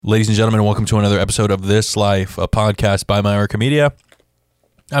Ladies and gentlemen, welcome to another episode of This Life, a podcast by Mallorca Media.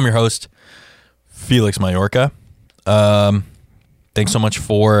 I'm your host, Felix Mallorca. Thanks so much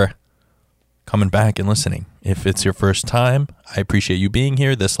for coming back and listening. If it's your first time, I appreciate you being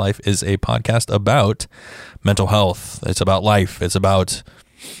here. This Life is a podcast about mental health. It's about life. It's about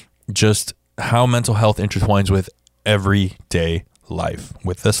just how mental health intertwines with everyday life,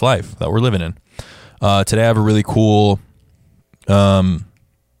 with this life that we're living in. Today I have a really cool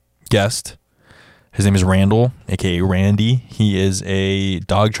guest. His name is Randall, aka Randy. He is a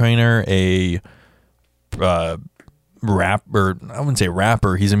dog trainer, a rapper. I wouldn't say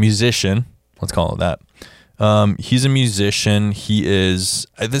rapper. He's a musician. Let's call it that. He's a musician.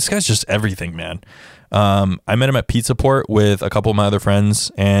 This guy's just everything, man. I met him at Pizza Port with a couple of my other friends,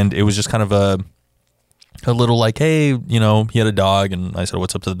 and it was just kind of a little like, hey, he had a dog, and I said,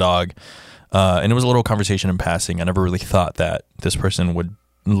 what's up to the dog? And it was a little conversation in passing. I never really thought that this person would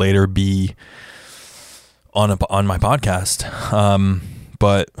later be on my podcast.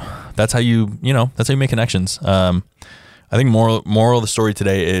 But that's how you make connections. I think moral of the story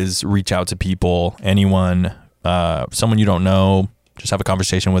today is reach out to people, anyone, someone you don't know, just have a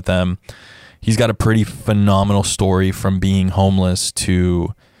conversation with them. He's got a pretty phenomenal story from being homeless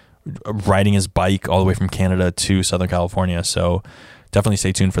to riding his bike all the way from Canada to Southern California. So definitely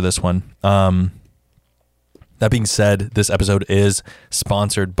stay tuned for this one. That being said, this episode is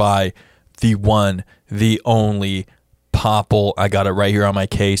sponsored by the one, the only Popl. I got it right here on my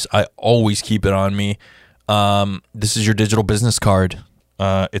case. I always keep it on me. This is your digital business card.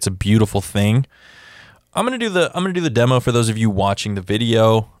 It's a beautiful thing. I'm gonna do the demo for those of you watching the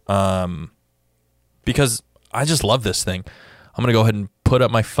video, because I just love this thing. I'm gonna go ahead and put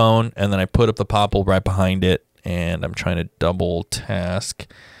up my phone, and then I put up the Popl right behind it, and I'm trying to double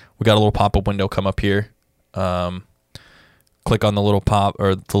task. We got a little pop-up window come up here. Click on the little pop-up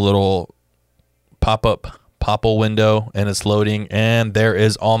Popl window, and it's loading, and there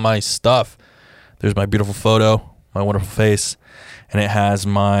is all my stuff. There's my beautiful photo, my wonderful face, and it has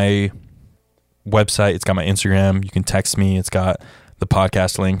my website. It's got my Instagram. You can text me. It's got the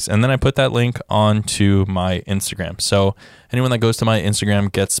podcast links, and then I put that link onto my Instagram. So anyone that goes to my Instagram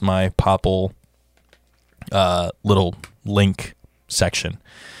gets my Popl little link section.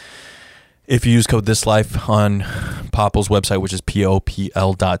 If you use code ThisLife on Popl's website, which is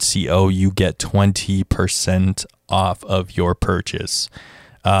popl.co, you get 20% off of your purchase.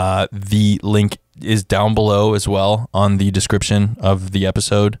 The link is down below as well on the description of the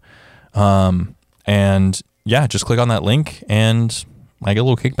episode. And yeah, just click on that link and I get a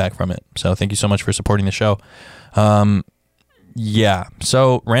little kickback from it. So thank you so much for supporting the show. Yeah.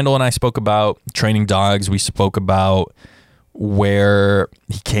 So Randall and I spoke about training dogs. We spoke about where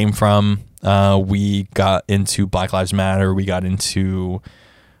he came from. We got into Black Lives Matter. We got into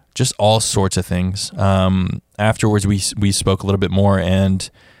just all sorts of things. Afterwards, we spoke a little bit more, and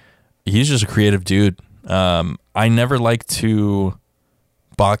he's just a creative dude. I never like to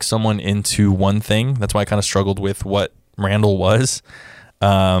box someone into one thing. That's why I kind of struggled with what Randall was.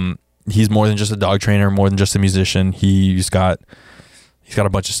 He's more than just a dog trainer, more than just a musician. He's got a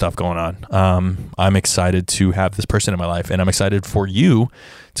bunch of stuff going on. I'm excited to have this person in my life, and I'm excited for you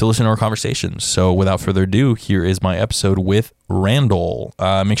to listen to our conversations. So without further ado, here is my episode with Randall.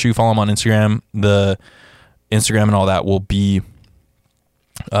 Make sure you follow him on Instagram. The Instagram and all that will be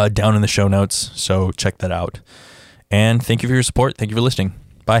down in the show notes, so check that out. And thank you for your support. Thank you for listening.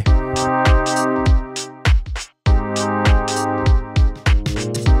 Bye.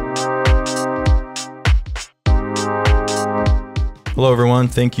 Hello, everyone.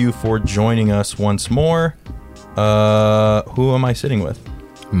 Thank you for joining us once more. Who am I sitting with?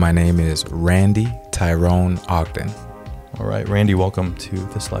 My name is Randy Tyrone Ogden. All right, Randy, welcome to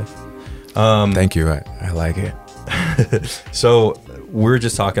This Life. Thank you. I like it. So we're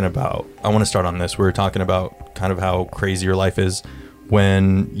just talking about, I want to start on this. We're talking about kind of how crazy your life is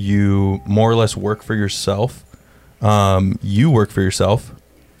when you more or less work for yourself. You work for yourself.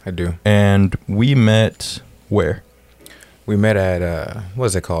 I do. And we met where? We met at, what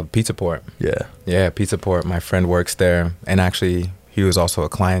is it called? Pizza Port. Yeah. Yeah, Pizza Port. My friend works there. And actually, he was also a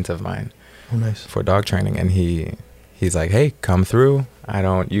client of mine. Oh, nice. For dog training. And he's like, hey, come through. I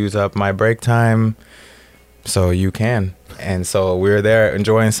don't use up my break time, so you can. And so we were there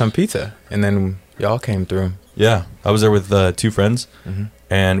enjoying some pizza. And then y'all came through. Yeah. I was there with two friends. Mm-hmm.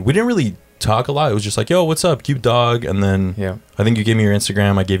 And we didn't really talk a lot. It was just like, yo, what's up? Cute dog. And then I think you gave me your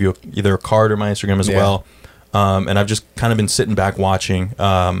Instagram. I gave you either a card or my Instagram as well. And I've just kind of been sitting back watching.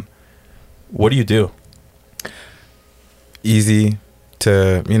 What do you do? Easy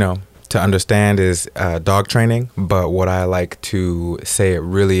to, to understand is dog training, but what I like to say it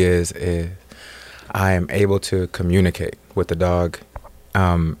really is I am able to communicate with the dog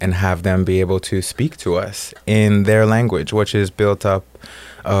and have them be able to speak to us in their language, which is built up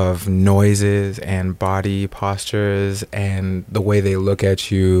of noises and body postures and the way they look at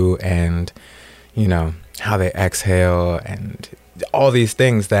you and, you know, how they exhale and all these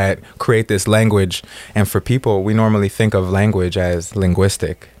things that create this language. And for people, we normally think of language as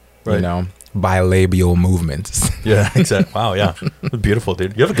linguistic, right. you know, bilabial movements. Yeah, exactly. Wow, yeah. Beautiful,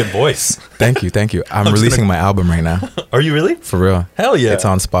 dude. You have a good voice. Thank you. I'm releasing my album right now. Are you really? For real. Hell yeah. It's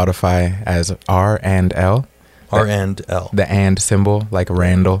on Spotify as R and L. R and L. The and symbol, like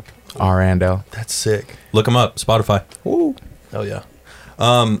Randall. R and L. That's sick. Look them up. Spotify. Woo. Hell yeah.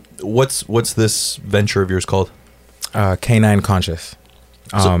 What's this venture of yours called? Canine Conscious.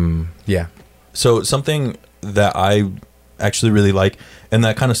 Yeah. So something that I actually really like, and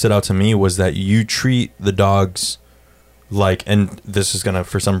that kind of stood out to me, was that you treat the dogs like, and this is gonna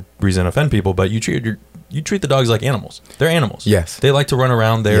for some reason offend people, but you treat the dogs like animals. They're animals. Yes. They like to run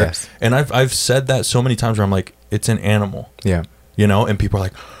around there. Yes. And I've said that so many times where I'm like, it's an animal. Yeah. You know, and people are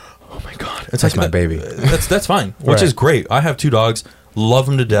like, oh my God. It's That's like my baby. That's fine. Which Right. is great. I have 2 dogs, love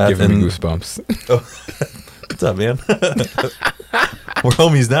them to death. Giving and me goosebumps. What's up, man? We're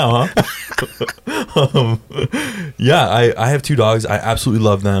homies now, huh? Yeah, I have 2 dogs. I absolutely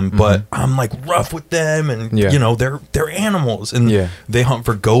love them, but I'm like rough with them, and Yeah. you know they're animals, and Yeah. they hunt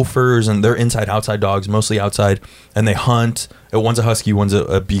for gophers, and they're outside dogs, mostly outside, and they hunt. One's a husky, one's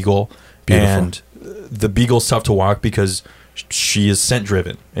a beagle, Beautiful. and the beagle's tough to walk because she is scent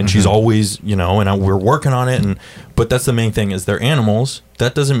driven, and she's always, you know, and we're working on it, but that's the main thing is they're animals.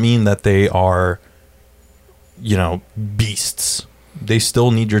 That doesn't mean that they are, you know, beasts. They still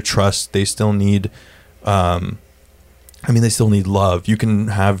need your trust. They still need, they still need love. You can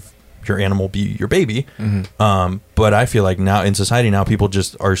have your animal be your baby. But I feel like now in society now, people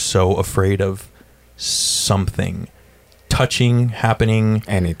just are so afraid of something touching, happening,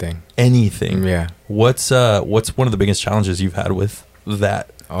 anything. Yeah. What's one of the biggest challenges you've had with that?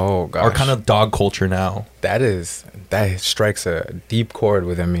 Oh gosh. Our kind of dog culture now. That strikes a deep chord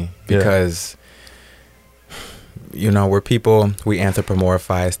within me because, you know, we're people, we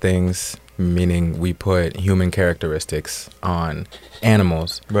anthropomorphize things, meaning we put human characteristics on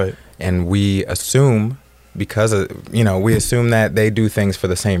animals. Right. And we assume because of, you know, we assume that they do things for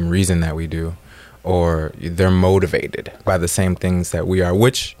the same reason that we do, or they're motivated by the same things that we are,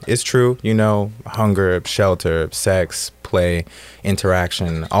 which is true, you know, hunger, shelter, sex, play,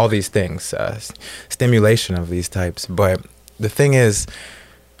 interaction, all these things, stimulation of these types. But the thing is,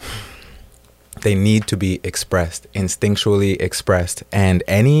 they need to be expressed, instinctually expressed, and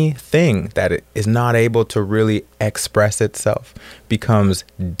anything that is not able to really express itself becomes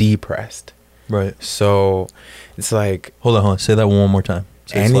depressed. Right. So it's like, hold on. Say that one more time.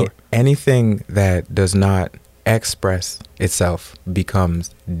 Anything that does not express itself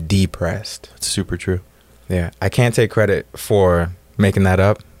becomes depressed. That's super true. Yeah, I can't take credit for making that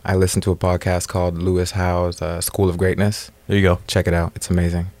up. I listened to a podcast called Lewis Howe's School of Greatness. There you go. Check it out. It's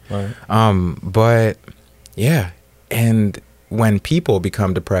amazing. All right. But yeah, and when people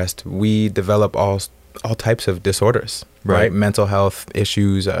become depressed, we develop all types of disorders, right? Mental health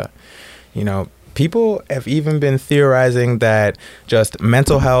issues. You know, people have even been theorizing that just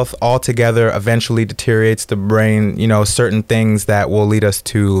mental health altogether eventually deteriorates the brain, you know, certain things that will lead us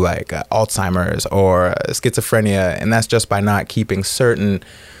to like Alzheimer's or schizophrenia. And that's just by not keeping certain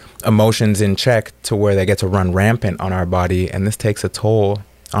emotions in check to where they get to run rampant on our body. And this takes a toll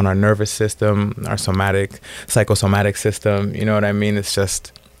on our nervous system, our psychosomatic system. You know what I mean? It's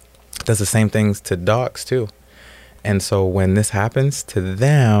just, it does the same things to dogs too. And so when this happens to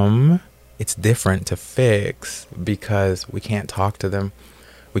them, it's different to fix because we can't talk to them.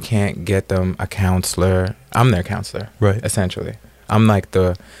 We can't get them a counselor. I'm their counselor, right? Essentially, I'm like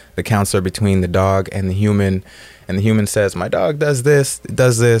the counselor between the dog and the human. And the human says, my dog does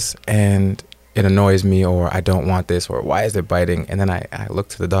this, and it annoys me, or I don't want this, or why is it biting? And then I look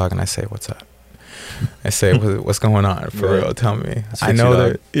to the dog and I say, what's up? I say, what's going on? For real, tell me. I know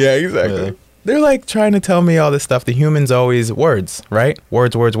that. Yeah, exactly. Yeah. They're like trying to tell me all this stuff. The humans always words, right?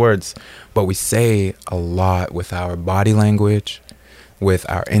 Words. But we say a lot with our body language, with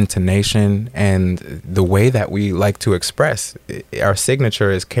our intonation, and the way that we like to express. Our signature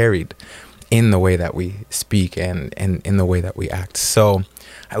is carried in the way that we speak and in the way that we act. So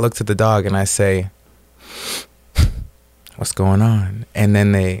I look to the dog and I say, what's going on? And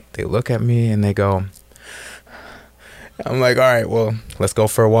then they look at me and they go, I'm like, all right, well, let's go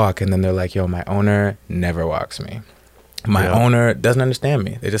for a walk. And then they're like, yo, my owner never walks me. My owner doesn't understand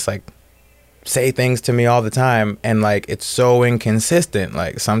me. They're just like, say things to me all the time, and like it's so inconsistent.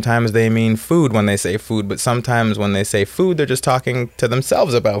 Like sometimes they mean food when they say food, but sometimes when they say food, they're just talking to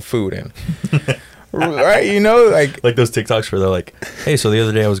themselves about food. And right, you know, like those TikToks where they're like, hey, so the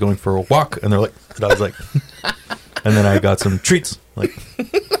other day I was going for a walk, and they're like, and I was like, and then I got some treats, like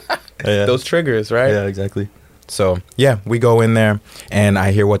those triggers, right? Yeah, exactly. So yeah, we go in there and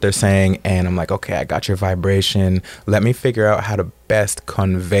I hear what they're saying, and I'm like, okay, I got your vibration. Let me figure out how to best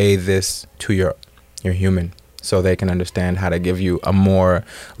convey this to your human, so they can understand how to give you a more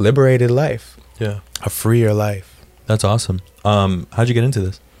liberated life. Yeah, a freer life. That's awesome. How'd you get into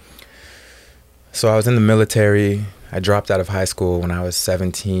this? So I was in the military. I dropped out of high school when I was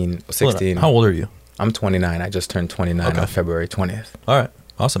 16. How old are you? I'm 29. I just turned 29 on February 20th. All right.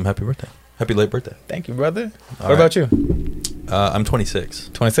 Awesome. Happy birthday. Happy late birthday. Thank you, brother. What about you? I'm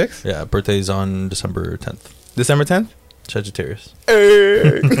 26. 26? Yeah. Birthday's on December 10th. December 10th? Sagittarius.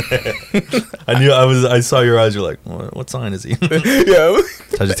 Hey. I saw your eyes. You're like, what sign is he? Yeah.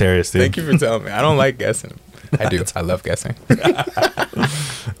 Sagittarius, dude. Thank you for telling me. I don't like guessing. I do. I love guessing.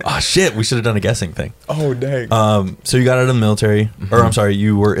 Oh, shit. We should have done a guessing thing. Oh, dang. So you got out of the military. Or, I'm sorry,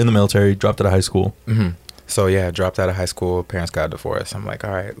 you were in the military, dropped out of high school. Mm-hmm. So, yeah, dropped out of high school. Parents got divorced. I'm like,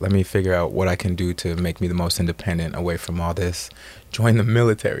 all right, let me figure out what I can do to make me the most independent away from all this. Join the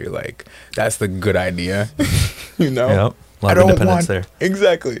military. Like, that's the good idea. You know? Yep. A lot of independence there.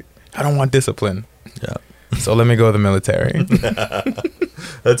 Exactly. I don't want discipline. Yeah. So let me go to the military.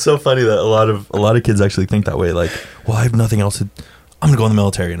 That's so funny that a lot of kids actually think that way. Like, well, I have nothing else to. I'm gonna go in the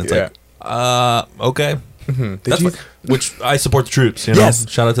military, and it's like, okay. Mm-hmm. Which I support the troops. You know, yes.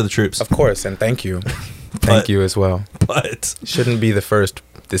 Shout out to the troops, of course, and thank you, thank you as well. But shouldn't be the first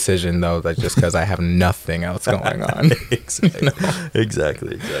decision though. That just because I have nothing else going on. Exactly. You know?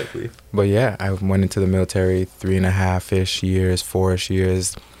 Exactly. But yeah, I went into the military 3.5-ish years, 4-ish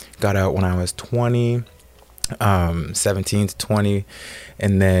years. Got out when I was 20. 17 to 20,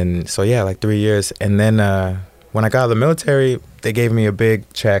 and then so yeah, like 3 years. And then when I got out of the military, they gave me a big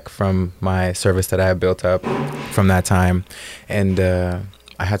check from my service that I had built up from that time, and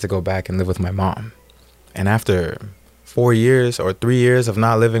I had to go back and live with my mom. And after 4 years or 3 years of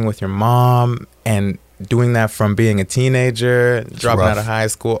not living with your mom and doing that from being a teenager, dropping out of high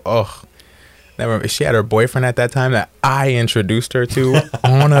school, never. She had her boyfriend at that time that I introduced her to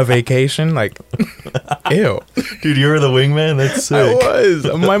on a vacation. Like, ew. Dude, you were the wingman? That's sick. I was.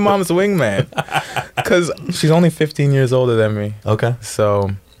 My mom's wingman. Because she's only 15 years older than me. Okay.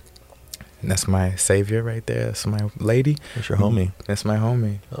 So, that's my savior right there. That's my lady. That's your homie. That's my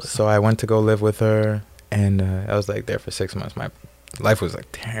homie. Oh, yeah. So, I went to go live with her. And I was like there for 6 months. My life was like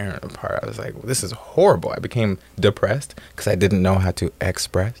tearing apart. I was like, this is horrible. I became depressed because I didn't know how to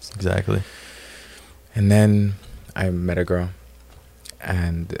express. Exactly. And then I met a girl,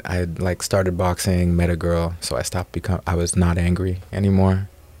 and I like started boxing, met a girl, so I was not angry anymore,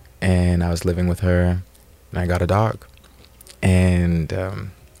 and I was living with her, and I got a dog, and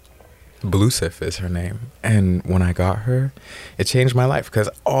Bluesif is her name. And when I got her, it changed my life because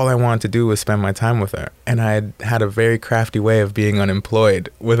all I wanted to do was spend my time with her, and I had a very crafty way of being unemployed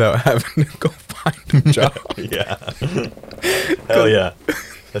without having to go find a job. Yeah. Hell yeah.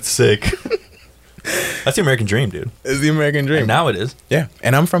 That's sick. That's the American dream, dude. It's the American dream. And now it is. Yeah.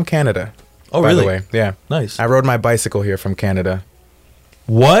 And I'm from Canada. Oh, by really? the way. Yeah. Nice. I rode my bicycle here from Canada.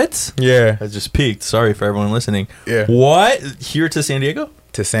 What? Yeah. I just peeked. Sorry for everyone listening. Yeah. What? Here to San Diego?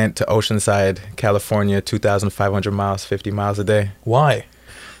 To Oceanside, California, 2,500 miles, 50 miles a day. Why?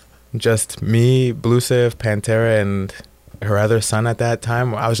 Just me, Bluesif, Pantera, and her other son at that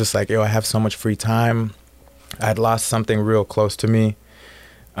time. I was just like, I have so much free time. I'd lost something real close to me.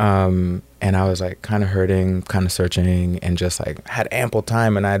 And I was like kind of hurting, kind of searching, and just like had ample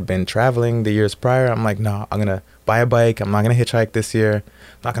time. And I'd been traveling the years prior. I'm like, no, I'm going to buy a bike. I'm not going to hitchhike this year.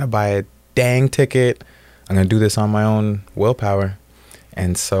 I'm not going to buy a dang ticket. I'm going to do this on my own willpower.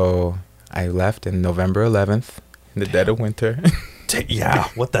 And so I left in November 11th in the dead of winter. Yeah.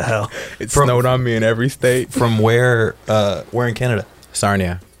 What the hell? It snowed on me in every state. From where in Canada?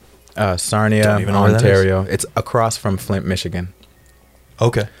 Sarnia, Ontario. It's across from Flint, Michigan.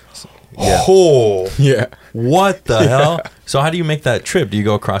 Okay. Yeah. Oh. Yeah. What the hell? So how do you make that trip? Do you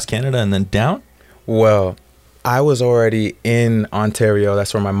go across Canada and then down? Well, I was already in Ontario.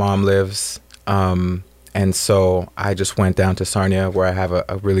 That's where my mom lives. And so I just went down to Sarnia, where I have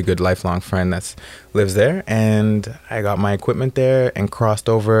a really good lifelong friend that lives there. And I got my equipment there and crossed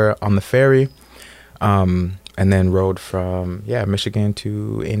over on the ferry. And then rode from, Michigan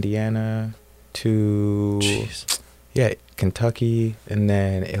to Indiana to... Jeez. Yeah, Kentucky, and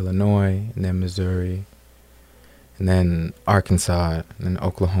then Illinois, and then Missouri, and then Arkansas, and then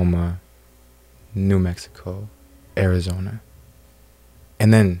Oklahoma, New Mexico, Arizona,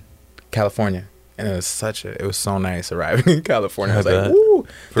 and then California. And it was so nice arriving in California. I was like, woo!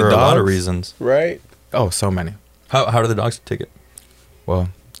 For a lot of reasons. Right? Oh, so many. How do the dogs take it? Well,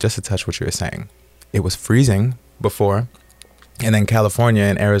 just to touch what you were saying, it was freezing before. And then California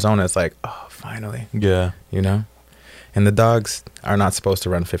and Arizona, it's like, oh, finally. Yeah. You know? And the dogs are not supposed to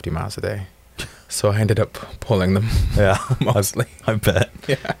run 50 miles a day. So I ended up pulling them. Yeah. Mostly. I bet.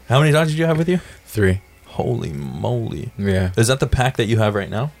 Yeah. How many dogs did you have with you? 3. Holy moly. Yeah. Is that the pack that you have right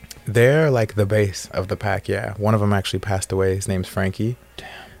now? They're like the base of the pack, yeah. One of them actually passed away. His name's Frankie.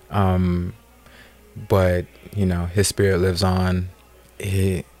 Damn. But, you know, his spirit lives on.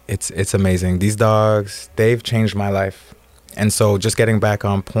 It's amazing. These dogs, they've changed my life. And so just getting back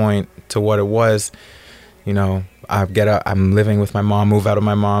on point to what it was, you know, I'm living with my mom, move out of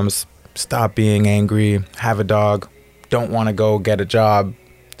my mom's, stop being angry, have a dog, don't want to go get a job.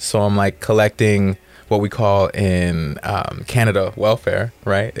 So I'm like collecting what we call in Canada welfare,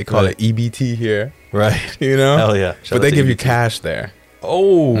 right? They call it EBT here. Right. You know? Hell yeah. But they give you cash there.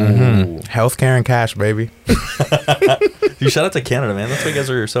 Oh. Mm-hmm. Healthcare and cash, baby. Dude, shout out to Canada, man. That's why you guys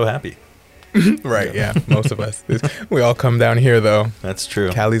are so happy. Right, yeah. Most of us. We all come down here, though. That's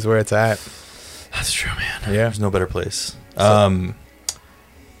true. Cali's where it's at. That's true, man. Yeah. There's no better place. Wow.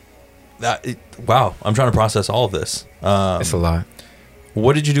 I'm trying to process all of this. It's a lot.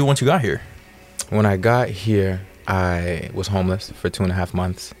 What did you do once you got here? When I got here, I was homeless for 2.5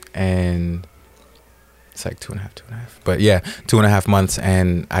 months, and it's like 2.5. But yeah, 2.5 months,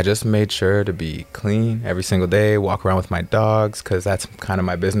 and I just made sure to be clean every single day, walk around with my dogs, because that's kind of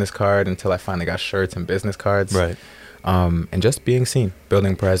my business card until I finally got shirts and business cards. Right. And just being seen,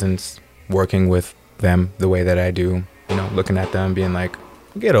 building presence, working with them the way that I do, you know, looking at them, being like,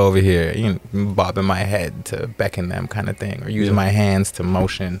 get over here, you know, bobbing my head to beckon them kind of thing, or using my hands to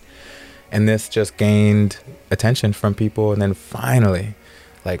motion. And this just gained attention from people. And then finally,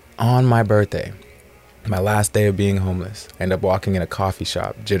 like on my birthday, my last day of being homeless, I ended up walking in a coffee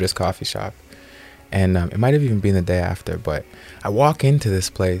shop, Jitter's Coffee Shop. And it might have even been the day after, but I walk into this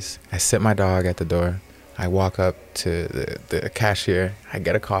place, I sit my dog at the door, I walk up to the cashier, I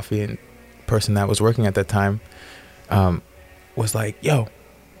get a coffee, and the person that was working at that time was like, yo,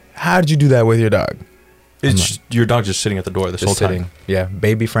 how did you do that with your dog? It's your dog just sitting at the door this whole time. Yeah,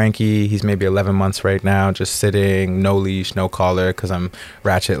 baby Frankie, he's maybe 11 months right now, just sitting, no leash, no collar, because I'm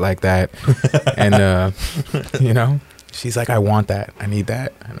ratchet like that. And, you know, she's like, I want that. I need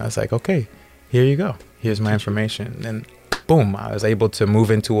that. And I was like, okay, here you go. Here's my information. And boom, I was able to move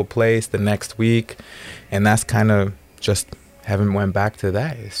into a place the next week. And that's kind of just, haven't went back to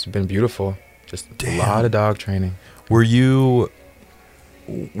that. It's been beautiful. Just a lot of dog training. Were you...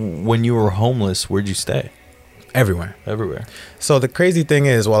 When you were homeless, where'd you stay? Everywhere. So the crazy thing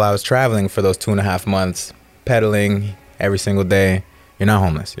is, while I was traveling for those 2.5 months, pedaling every single day, you're not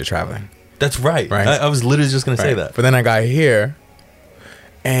homeless, you're traveling. That's right. I was literally just going to say that. But then I got here,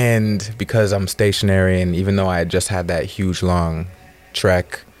 and because I'm stationary, and even though I had just had that huge long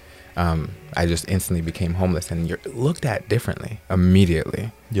trek, I just instantly became homeless, and you're looked at differently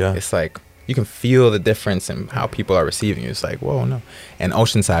immediately. Yeah. It's like, you can feel the difference in how people are receiving you. It's like, whoa, no. And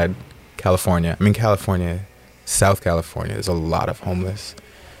Oceanside, California, South California, there's a lot of homeless.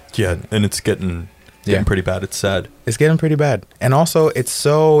 Yeah, and it's getting pretty bad. It's sad. It's getting pretty bad. And also, it's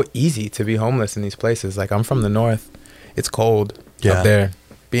so easy to be homeless in these places. Like, I'm from the north. It's cold up there.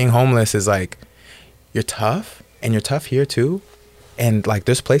 Being homeless is like, you're tough, and you're tough here too. And like,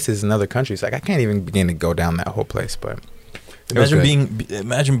 there's places in other countries. Like, I can't even begin to go down that whole place, but...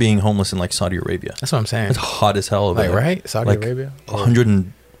 Imagine being homeless in like Saudi Arabia. That's what I'm saying. It's hot as hell over there. Right? Saudi Arabia?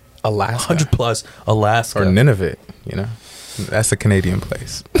 100 Alaska. 100 plus Alaska. Or Nunavut, you know? That's a Canadian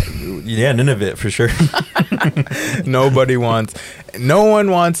place. Yeah, Nunavut for sure. No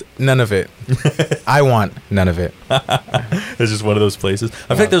one wants none of it. I want none of it. It's just one of those places.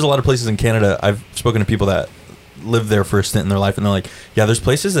 I think there's a lot of places in Canada. I've spoken to people that live there for a stint in their life, and they're like, yeah, there's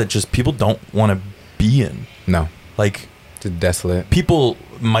places that just people don't want to be in. No. Like... It's desolate. People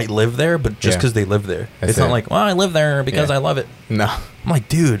might live there, but just because they live there. It's not like, well, I live there because I love it. No. I'm like,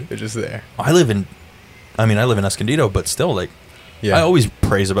 dude. They're just there. I live in Escondido, but still, like, I always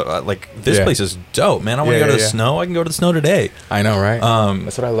praise about, like, this place is dope, man. I want to go to the snow. I can go to the snow today. I know, right?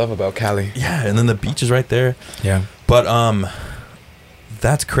 That's what I love about Cali. Yeah, and then the beach is right there. Yeah. But,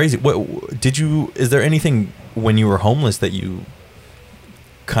 that's crazy. Is there anything when you were homeless that you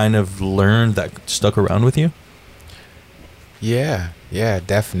kind of learned that stuck around with you? Yeah,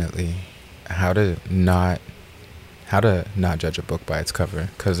 definitely. How to not judge a book by its cover,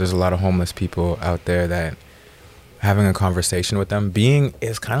 because there's a lot of homeless people out there that having a conversation with them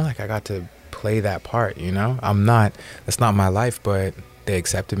is kind of like I got to play that part, you know? That's not my life, but they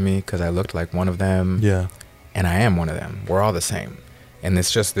accepted me because I looked like one of them. Yeah. And I am one of them. We're all the same. And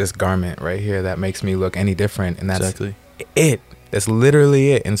it's just this garment right here that makes me look any different. And that's Exactly. it. That's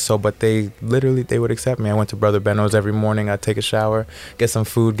literally it. And so, but they would accept me. I went to Brother Benno's every morning. I'd take a shower, get some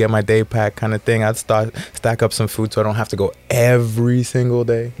food, get my day pack kind of thing. I'd stack up some food so I don't have to go every single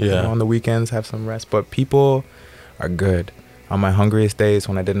day. Yeah. You know, on the weekends, have some rest. But people are good. On my hungriest days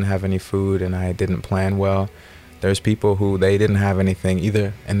when I didn't have any food and I didn't plan well, there's people who they didn't have anything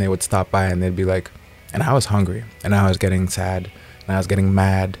either. And they would stop by and they'd be like, and I was hungry and I was getting sad and I was getting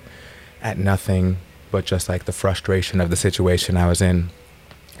mad at nothing but just like the frustration of the situation I was in.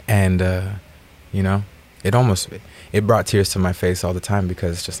 And, you know, it brought tears to my face all the time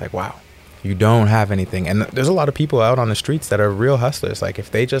because it's just like, wow, you don't have anything. And there's a lot of people out on the streets that are real hustlers. Like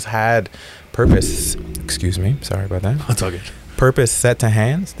if they just had purpose, excuse me, sorry about that. That's all good. Purpose set to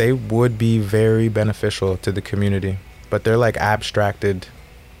hands, they would be very beneficial to the community. But they're like abstracted.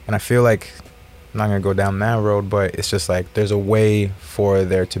 And I feel like, I'm not going to go down that road, but it's just like there's a way for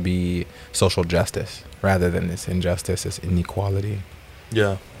there to be social justice rather than this injustice, this inequality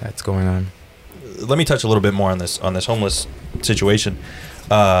that's going on. Let me touch a little bit more on this homeless situation.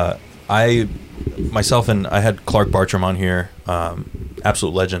 I had Clark Bartram on here,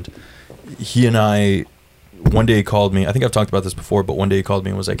 absolute legend. He and I, one day he called me. I think I've talked about this before, but one day he called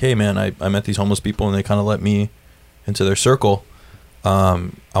me and was like, hey, man, I met these homeless people and they kind of let me into their circle.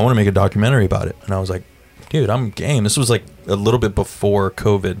 I want to make a documentary about it. And I was like, dude, I'm game. This was like a little bit before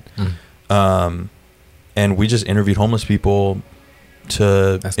COVID. And we just interviewed homeless people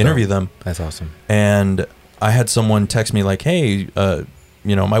to interview them. That's awesome. And I had someone text me like, hey,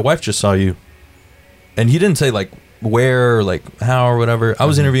 you know, my wife just saw you. And he didn't say like where or like how or whatever. I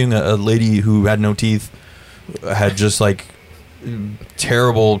was interviewing a lady who had no teeth, had just like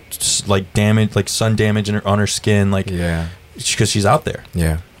terrible like damage, like sun damage on her skin. Like, yeah. Because she's out there.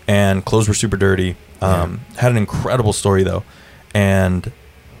 Yeah. And clothes were super dirty. Had an incredible story though. And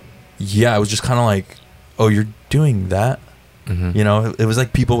yeah, I was just kind of like, oh, you're doing that? Mm-hmm. You know, it was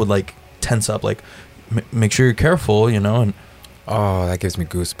like people would like tense up, like, make sure you're careful, you know? And oh, that gives me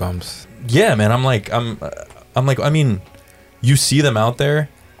goosebumps. yeah, man, I'm like, I mean, you see them out there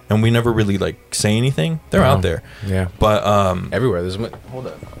and we never really like say anything. They're out there. Yeah. But, everywhere. Hold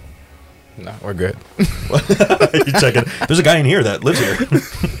up. No, we're good. you check it. There's a guy in here that lives here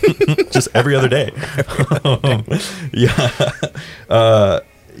just every other day.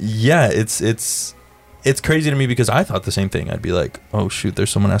 Yeah, it's crazy to me because I thought the same thing. I'd be like, oh shoot, there's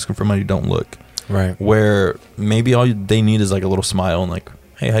someone asking for money, don't look. Right. Where maybe all they need is like a little smile and like,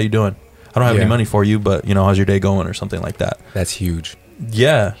 hey, how you doing? I don't have any money for you, but you know, how's your day going or something like that. That's huge.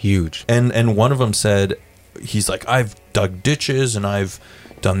 Yeah. Huge. And one of them said, he's like, I've dug ditches and I've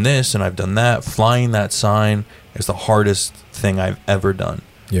done this and I've done that. Flying that sign is the hardest thing I've ever done.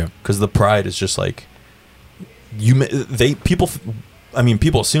 Yeah. Because the pride is just like, people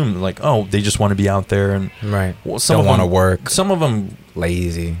assume like, oh, they just want to be out there and right. Well, some don't want to them, work. Some of them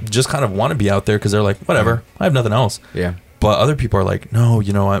lazy. just kind of want to be out there because they're like, whatever, I have nothing else. Yeah. But other people are like, no,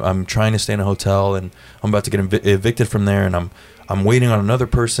 you know, I'm trying to stay in a hotel and I'm about to get evicted from there and I'm waiting on another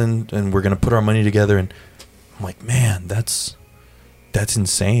person and we're gonna put our money together. And I'm like, man, that's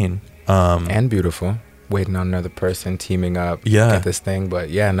insane. And beautiful. Waiting on another person, teaming up, get this thing.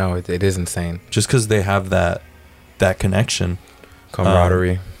 But yeah, no, it is insane. Just because they have that connection,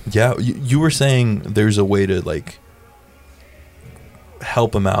 camaraderie. Yeah, you were saying there's a way to like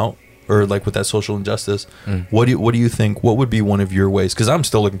help them out, or like with that social injustice. What do you think? What would be one of your ways? Because I'm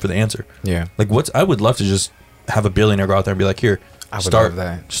still looking for the answer. Yeah. Like I would love to just have a billionaire go out there and be like, here, start your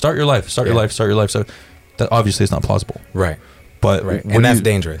life. Start your life. So that obviously is not plausible. Right. But and that's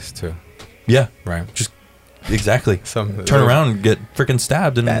dangerous too. Yeah. Right. Just exactly. Turn around and get freaking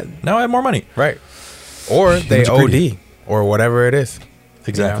stabbed, and now I have more money. Right. Or they OD or whatever it is.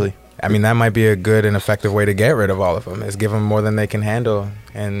 Exactly. You know? I mean, that might be a good and effective way to get rid of all of them, is give them more than they can handle.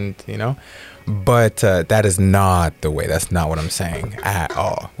 And, you know, but that is not the way. That's not what I'm saying at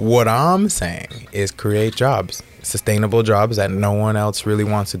all. What I'm saying is create jobs, sustainable jobs that no one else really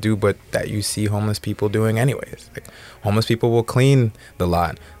wants to do, but that you see homeless people doing anyways. Like, homeless people will clean the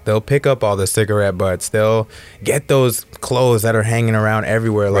lot. They'll pick up all the cigarette butts. They'll get those clothes that are hanging around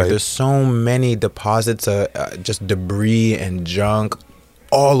everywhere. Like, there's so many deposits of just debris and junk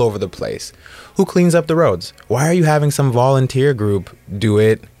all over the place. Who cleans up the roads? Why are you having some volunteer group do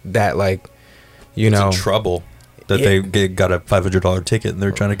it that, like, you know, in trouble that they got a $500 ticket and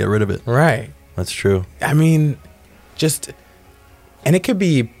they're trying to get rid of it? Right. That's true. I mean, and it could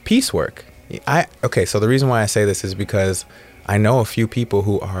be piecework. So the reason why I say this is because I know a few people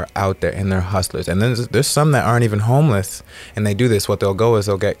who are out there and they're hustlers. And then there's some that aren't even homeless, and they do this. What they'll go is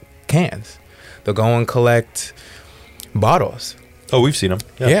they'll get cans. They'll go and collect bottles. Oh, we've seen them.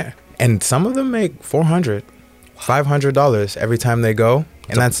 Yeah. And some of them make $400, $500 every time they go.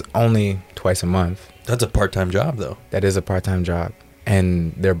 And that's only twice a month. That's a part-time job, though. That is a part-time job.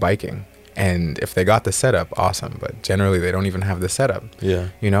 And they're biking. And if they got the setup, awesome. But generally, they don't even have the setup. Yeah.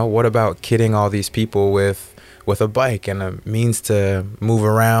 You know, what about kidding all these people with a bike and a means to move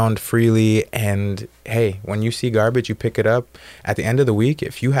around freely? And hey, when you see garbage, you pick it up. At the end of the week,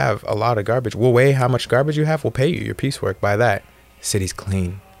 if you have a lot of garbage, we'll weigh how much garbage you have. We'll pay you your piecework by that. City's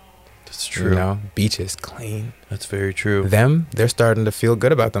clean. That's true. You know, beaches clean. That's very true. They're starting to feel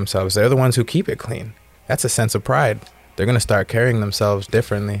good about themselves. They're the ones who keep it clean. That's a sense of pride. They're going to start carrying themselves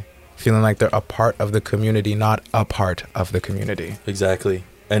differently, feeling like they're a part of the community, not a part of the community. Exactly.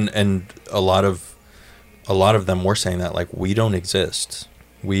 And a lot of them were saying that, like, we don't exist.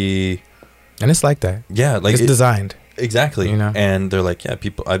 And it's like that. Yeah, like it's designed. Exactly. You know? And they're like, yeah,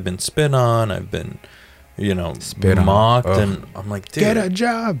 people, I've been spit on, I've been, Spit on. mocked, and I'm like, dude, Get a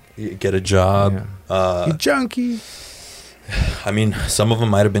job. Get a job. Yeah. You junkie. I mean, some of them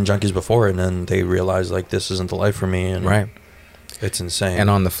might have been junkies before, and then they realized, like, this isn't the life for me, and right. It's insane. And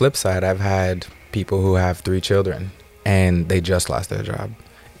on the flip side, I've had people who have 3 children, and they just lost their job,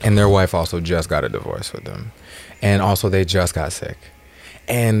 and their wife also just got a divorce with them, and also they just got sick,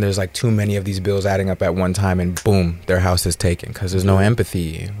 and there's like too many of these bills adding up at one time, and boom, their house is taken because there's no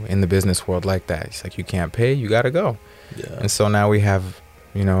empathy in the business world like that. It's like, you can't pay, you gotta go. Yeah. And so now we have,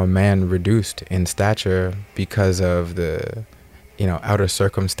 a man reduced in stature because of the, outer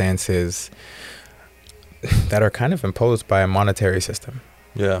circumstances that are kind of imposed by a monetary system.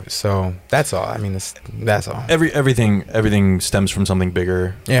 Yeah. So that's all. I mean, that's all. Everything stems from something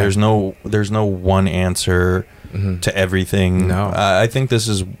bigger. Yeah. There's no one answer to everything. No. I think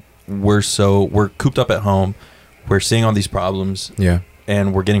we're cooped up at home. We're seeing all these problems. Yeah.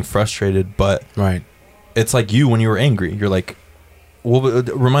 And we're getting frustrated, but right. It's like you when you were angry. You're like, well,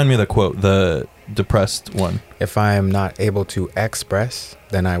 remind me of the quote, the depressed one. If I am not able to express,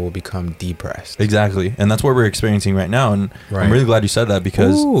 then I will become depressed. Exactly. And that's what we're experiencing right now. And right. I'm really glad you said that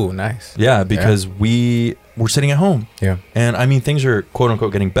because... Ooh, nice. Yeah, because we're sitting at home. Yeah. And I mean, things are quote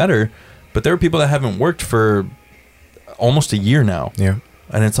unquote getting better, but there are people that haven't worked for almost a year now. Yeah.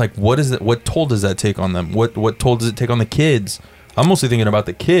 And it's like, what toll does that take on them? What toll does it take on the kids? I'm mostly thinking about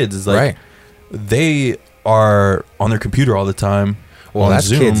the kids. It's like, right. They are on their computer all the time. Well, that's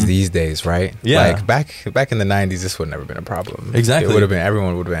Zoom. Kids these days, right? Yeah. Like back in the 90s, this would have never been a problem. Exactly. It would have been,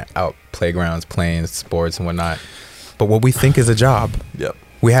 everyone would have been out playgrounds, playing sports and whatnot. But what we think is a job. Yep.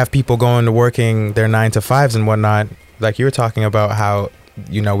 We have people going to working their 9-to-5s and whatnot. Like you were talking about how,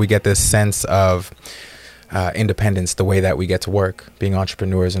 we get this sense of independence, the way that we get to work, being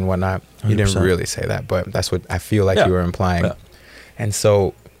entrepreneurs and whatnot. 100%. You didn't really say that, but that's what I feel like you were implying. Yeah. And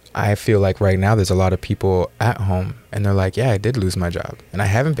so I feel like right now there's a lot of people at home and they're like, yeah, I did lose my job and I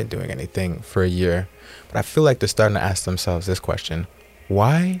haven't been doing anything for a year. But I feel like they're starting to ask themselves this question: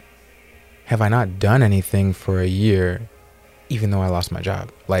 why have I not done anything for a year even though I lost my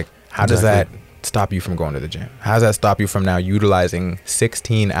job? Like, how does that stop you from going to the gym? How does that stop you from now utilizing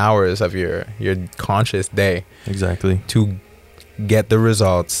 16 hours of your conscious day exactly to get the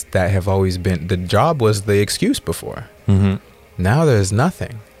results that have always been? The job was the excuse before. Mm-hmm. Now there's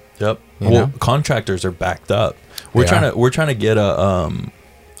nothing. Yep. You well, know? Contractors are backed up. We're trying to get a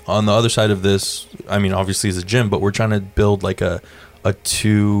on the other side of this. I mean, obviously it's a gym, but we're trying to build like a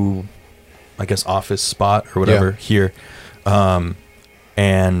 2, I guess, office spot or whatever here. And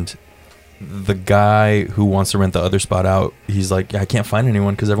the guy who wants to rent the other spot out, he's like, yeah, I can't find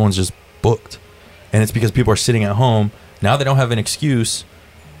anyone because everyone's just booked. And it's because people are sitting at home. Now they don't have an excuse.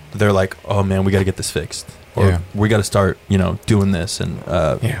 They're like, oh man, we got to get this fixed. Or we got to start, doing this and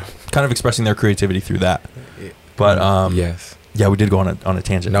kind of expressing their creativity through that. But yes. Yeah, we did go on a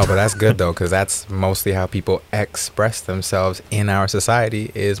tangent. No, but that's good though, because that's mostly how people express themselves in our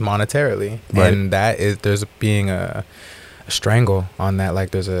society is monetarily. Right. And there's being a strangle on that,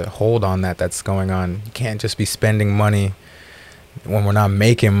 like there's a hold on that's going on. You can't just be spending money when we're not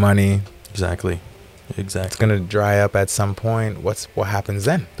making money. Exactly. It's gonna dry up at some point. What happens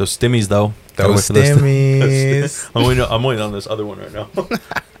then? Those stimmies though. Those stimmies. I'm waiting on this other one right now.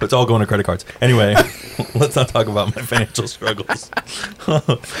 But it's all going to credit cards. Anyway, let's not talk about my financial struggles.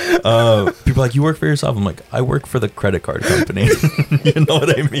 People are like, you work for yourself? I'm like, I work for the credit card company. You know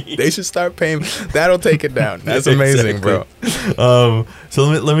what I mean? They should start paying. That'll take it down. That's amazing, bro. So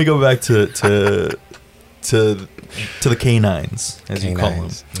let me go back to the canines, as you call them.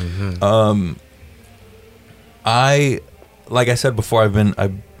 Mm-hmm. like I said before,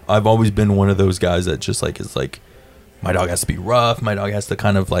 I've always been one of those guys that just like is like, my dog has to be rough. My dog has to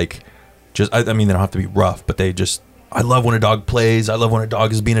kind of like, just I mean they don't have to be rough, but they just, I love when a dog plays. I love when a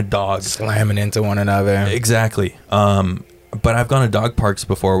dog is being a dog, slamming into one another. Exactly. But I've gone to dog parks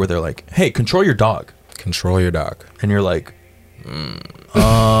before where they're like, hey, control your dog. Control your dog. And you're like,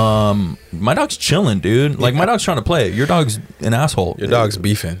 my dog's chilling, dude. Like, my dog's trying to play. Your dog's an asshole. Your dog's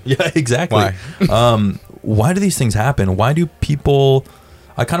beefing. Yeah, exactly. Why? Why do these things happen? Why do people...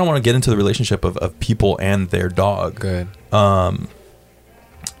 I kind of want to get into the relationship of people and their dog. Good. What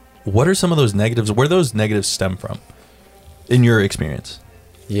are some of those negatives? Where do those negatives stem from, in your experience?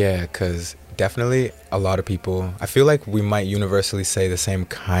 Yeah, because definitely a lot of people, I feel like we might universally say the same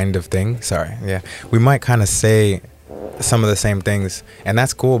kind of thing. Sorry. Yeah. We might kind of say some of the same things, and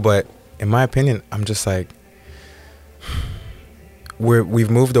that's cool. But in my opinion, I'm just like, we've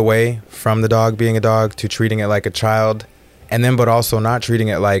moved away from the dog being a dog to treating it like a child, and then but also not treating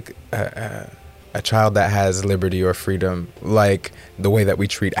it like a child that has liberty or freedom, like the way that we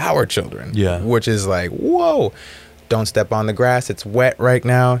treat our children. Yeah. Which is like, whoa, don't step on the grass. It's wet right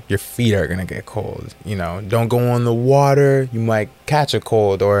now. Your feet are going to get cold. You know, don't go on the water. You might catch a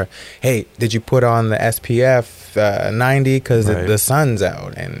cold. Or, hey, did you put on the SPF 90 because the sun's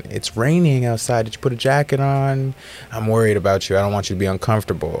out and it's raining outside? Did you put a jacket on? I'm worried about you. I don't want you to be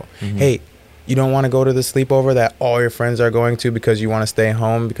uncomfortable. Mm-hmm. Hey, you don't want to go to the sleepover that all your friends are going to because you want to stay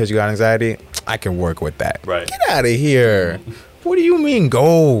home because you got anxiety? I can work with that. Right. Get out of here. What do you mean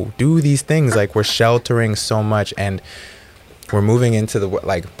go do these things? Like, we're sheltering so much, and we're moving into the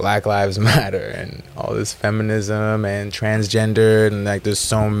like Black Lives Matter and all this feminism and transgender, and like there's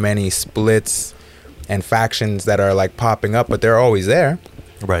so many splits and factions that are like popping up, but they're always there.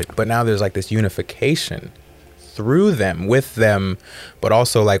 Right. But now there's like this unification through them, with them, but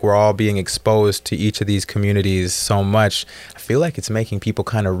also like we're all being exposed to each of these communities so much. I feel like it's making people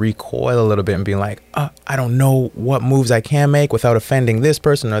kind of recoil a little bit and being like, I don't know what moves I can make without offending this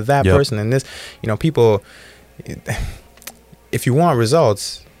person or that person and this, you know, people, if you want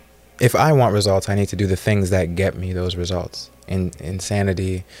results, if I want results, I need to do the things that get me those results.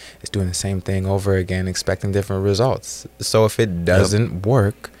 Insanity is doing the same thing over again, expecting different results. So if it doesn't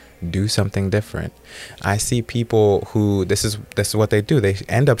work, do something different. I see people who this is what they do. They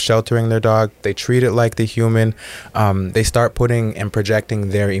end up sheltering their dog. They treat it like the human. They start putting and projecting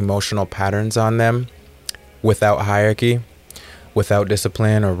their emotional patterns on them without hierarchy, without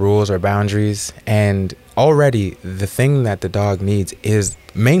discipline or rules or boundaries. And already the thing that the dog needs is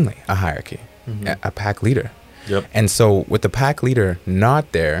mainly a hierarchy, a pack leader. Yep. And so with the pack leader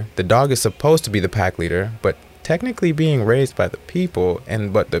not there, the dog is supposed to be the pack leader, but technically being raised by the people,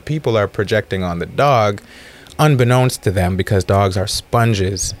 but the people are projecting on the dog unbeknownst to them, because dogs are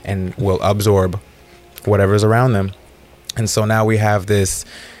sponges and will absorb whatever's around them. And so now we have this,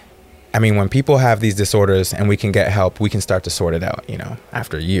 I mean, when people have these disorders and we can get help, we can start to sort it out, you know,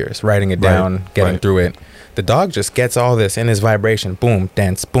 after years, writing it down, getting through it. The dog just gets all this in his vibration. Boom,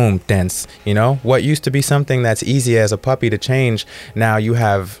 dense, you know, what used to be something that's easy as a puppy to change. Now you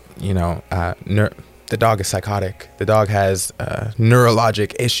have, you know, the dog is psychotic. The dog has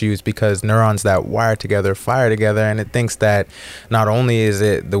neurologic issues because neurons that wire together fire together, and it thinks that not only is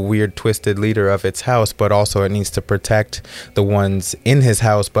it the weird twisted leader of its house, but also it needs to protect the ones in his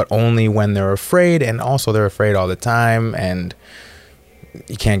house, but only when they're afraid, and also they're afraid all the time, and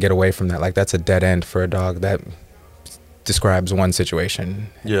you can't get away from that. Like, that's a dead end for a dog. That describes one situation.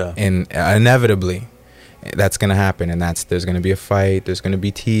 Yeah. And inevitably that's going to happen, and there's going to be a fight, there's going to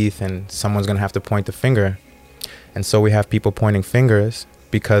be teeth, and someone's going to have to point the finger. And so we have people pointing fingers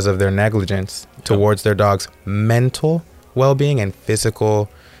because of their negligence towards their dog's mental well-being and physical,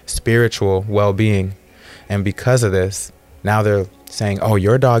 spiritual well-being. And because of this, now they're saying, oh,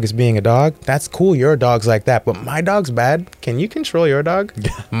 your dog is being a dog? That's cool, your dog's like that, but my dog's bad. Can you control your dog?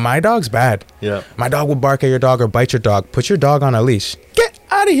 My dog's bad. Yeah. My dog will bark at your dog or bite your dog. Put your dog on a leash. Get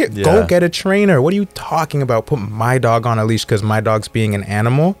out of here. Yeah. Go get a trainer. What are you talking about? Put my dog on a leash because my dog's being an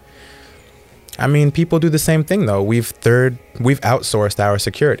animal? I mean, people do the same thing, though. We've outsourced our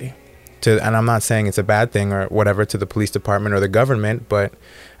security and I'm not saying it's a bad thing or whatever, to the police department or the government, but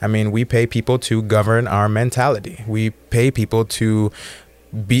I mean, we pay people to govern our mentality. We pay people to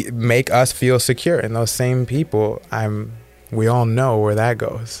make us feel secure, and those same people, we all know where that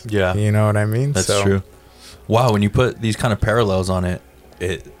goes. Yeah, you know what I mean? That's true. Wow, when you put these kind of parallels on it,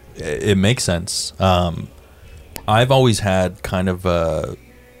 it makes sense. I've always had kind of I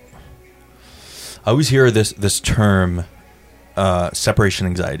always hear this term, separation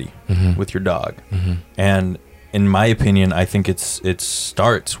anxiety with your dog, and in my opinion, I think it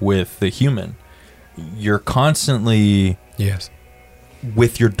starts with the human. you're constantly Yes.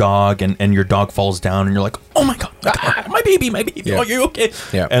 with your dog, and your dog falls down, and you're like, oh my god, my baby, Yeah. are you okay?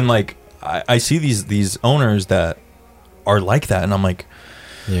 Yeah. And like I see these owners that are like that, and I'm like,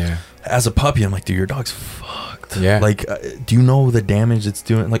 Yeah. as a puppy, I'm like, dude, your dog's fucked. Yeah. Like, do you know the damage it's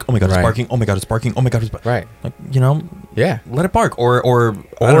doing? Like, oh my god, it's Right. barking. Oh my god, it's barking. Oh my god, it's barking. Right. Like, you know, Yeah. let it bark, or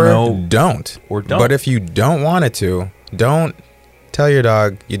I don't know, don't. or don't. But if you don't want it to, don't tell your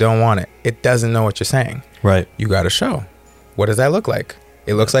dog you don't want it. It doesn't know what you're saying. right, You got to show. What does that look like?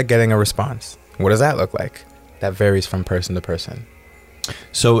 It looks like getting a response. What does that look like? That varies from person to person.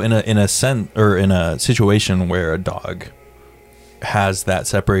 so in a situation where a dog has that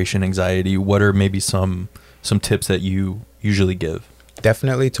separation anxiety, what are maybe some tips that you usually give?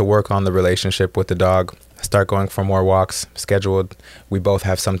 Definitely to work on the relationship with the dog. Start going for more walks, scheduled. We both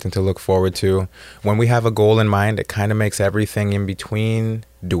have something to look forward to. When we have a goal in mind, it kind of makes everything in between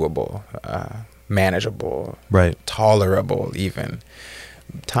doable, manageable, Right. tolerable even.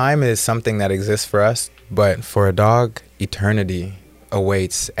 Time is something that exists for us, but for a dog, eternity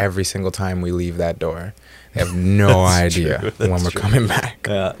awaits every single time we leave that door. They have no That's idea true. when That's we're true. coming back.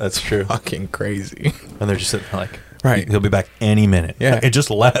 Yeah, that's true. Fucking crazy. And they're just sitting there like, Right. he'll be back any minute. Yeah. It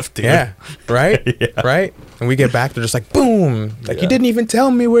just left, dude. Yeah, right? Yeah. Right? And we get back, they're just like, boom. Like, Yeah. you didn't even tell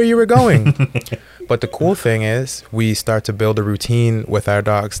me where you were going. But the cool thing is, we start to build a routine with our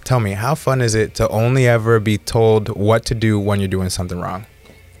dogs. Tell me, how fun is it to only ever be told what to do when you're doing something wrong?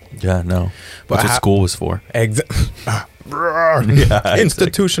 Yeah, no. But That's what how- school was for.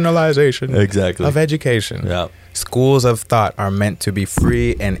 Institutionalization Exactly. of education. Yeah. Schools of thought are meant to be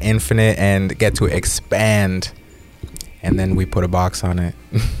free and infinite and get to expand. And then we put a box on it.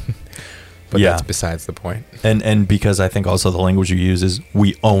 But Yeah. that's besides the point. And because I think also the language you use is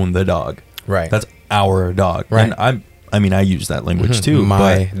we own the dog. Right. That's our dog. Right. And I mean I use that language Mhm. too.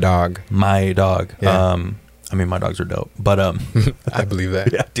 My but dog. my dog. Yeah. I mean my dogs are dope. But I believe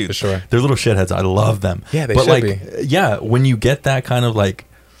that. yeah, dude. For sure. They're little shitheads. I love them. Yeah, they but should like, be. yeah, when you get that kind of like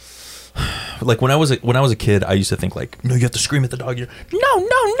when I was a kid, I used to think like, no, you have to scream at the dog. You're,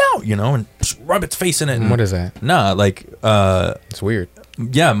 no, you know, and just rub its face in it. And, What is that? Nah, like, It's weird.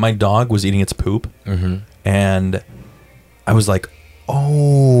 yeah, my dog was eating its poop, Mm-hmm. and I was like,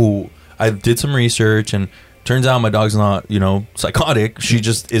 oh, I did some research, and turns out my dog's not, you know, psychotic. She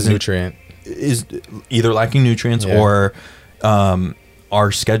just isn't Nutrient. is either lacking nutrients Yeah. or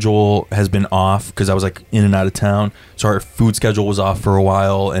our schedule has been off because I was like in and out of town, so our food schedule was off for a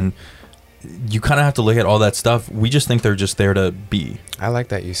while, and you kind of have to look at all that stuff. We just think they're just there to be. I like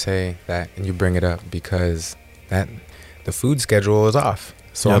that you say that and you bring it up because that the food schedule is off.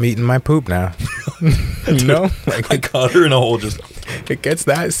 So Yep. I'm eating my poop now. You know? Like I caught her in a hole just it gets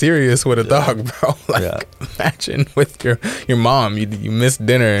that serious with a dog, bro. Like Yeah. imagine with your mom, you miss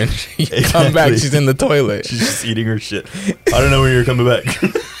dinner and you come back, Exactly. she's in the toilet. she's just eating her shit. I don't know when you're coming back.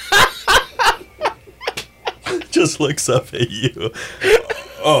 Just looks up at you.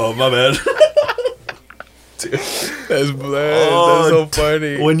 Oh, my bad. Dude. That's bland. Oh, That's so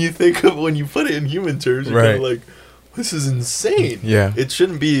funny. When you put it in human terms, you're Right. kind of like, this is insane. Yeah. It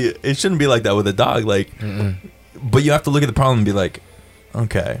shouldn't be like that with a dog. Like, but you have to look at the problem and be like,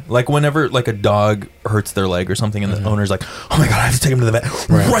 okay. Like whenever like a dog hurts their leg or something, and the owner's like, oh my god, I have to take him to the vet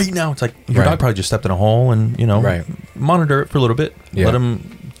right now. It's like your Right. dog probably just stepped in a hole, and you know, Right. monitor it for a little bit. Yeah. Let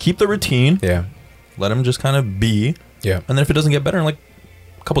him keep the routine. Yeah. Let him just kind of be. Yeah. And then if it doesn't get better in like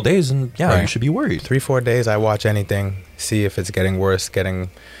a couple days, and yeah, you Right. should be worried. 3-4 days I watch anything, see if it's getting worse, getting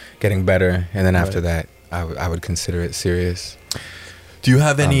better, and then after that I would consider it serious. Do you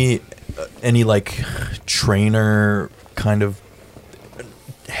have any like trainer kind of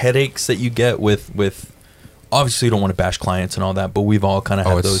headaches that you get with obviously you don't want to bash clients and all that, but we've all kind of Oh,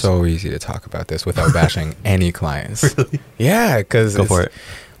 had it's those. so easy to talk about this without bashing any clients. Really? Yeah, because Go for it.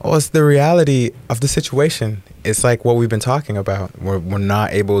 Well, it's the reality of the situation. It's like what we've been talking about. We're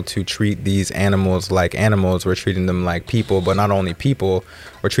not able to treat these animals like animals. We're treating them like people, but not only people,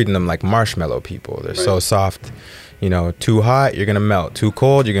 we're treating them like marshmallow people. They're so soft. You know, too hot, you're going to melt. Too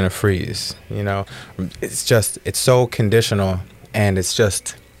cold, you're going to freeze. You know, it's so conditional. And it's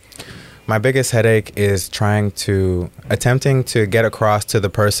just, my biggest headache is attempting to get across to the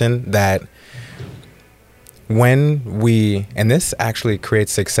person that and this actually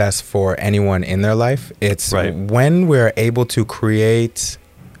creates success for anyone in their life. It's Right. when we're able to create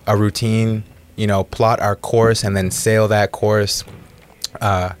a routine, you know, plot our course and then sail that course,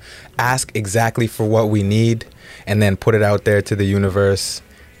 ask exactly for what we need and then put it out there to the universe,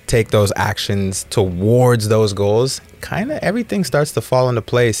 take those actions towards those goals, kind of everything starts to fall into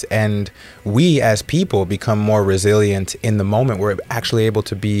place, and we as people become more resilient in the moment. We're actually able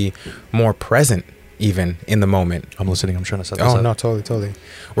to be more present. even in the moment. I'm listening. I'm trying to set this Oh, up. no, totally.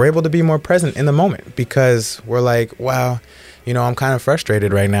 We're able to be more present in the moment because we're like, wow, you know, I'm kind of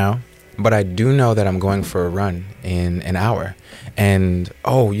frustrated right now, but I do know that I'm going for a run in an hour. And,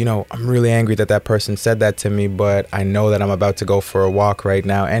 oh, you know, I'm really angry that that person said that to me, but I know that I'm about to go for a walk right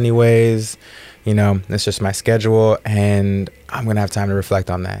now anyways. You know, it's just my schedule, and I'm going to have time to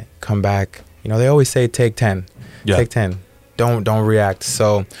reflect on that. Come back. You know, they always say take 10. Yeah. Take 10. Don't react.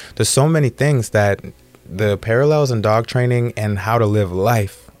 So there's so many things that the parallels in dog training and how to live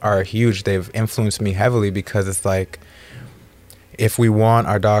life are huge. They've influenced me heavily because it's like, if we want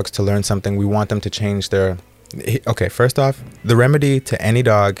our dogs to learn something, we want them to change their... Okay, first off, the remedy to any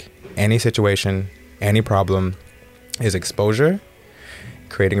dog, any situation, any problem is exposure,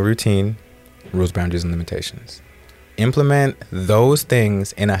 creating a routine, rules, boundaries, and limitations. Implement those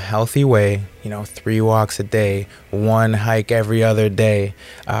things in a healthy way, you know, 3 walks a day, 1 hike every other day,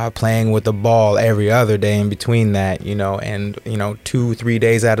 playing with the ball every other day in between that, you know, and, you know, 2-3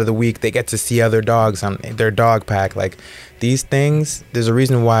 days out of the week, they get to see other dogs on their dog pack. Like, these things, there's a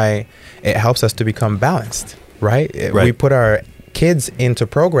reason why it helps us to become balanced, right? We put our kids into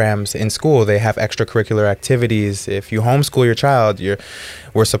programs in school. They have extracurricular activities. If you homeschool your child,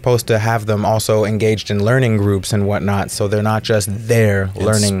 we're supposed to have them also engaged in learning groups and whatnot, so they're not just there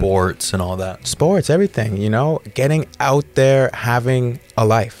learning sports and all that. Sports, everything, you know, getting out there, having a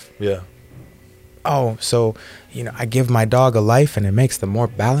life. Yeah. Oh, so, you know, I give my dog a life and it makes them more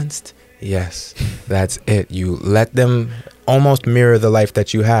balanced. Yes, that's it. You let them almost mirror the life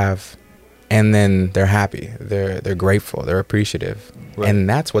that you have, and then they're happy, they're grateful, they're appreciative. Right. And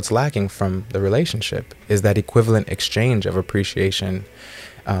that's what's lacking from the relationship, is that equivalent exchange of appreciation,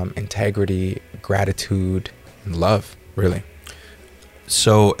 integrity, gratitude, and love, really.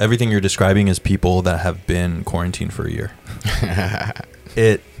 So everything you're describing is people that have been quarantined for a year.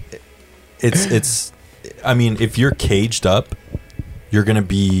 It's I mean, if you're caged up, you're going to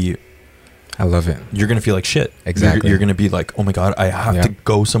be... I love it. You're going to feel like shit. Exactly. You're going to be like, oh my God, I have to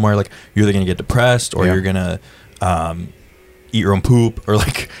go somewhere. Like, you're either going to get depressed or you're going to eat your own poop, or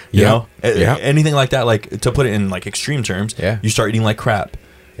like, you know, anything like that. Like, to put it in like extreme terms, you start eating like crap.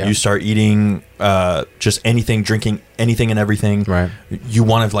 You start eating just anything, drinking anything and everything. Right. You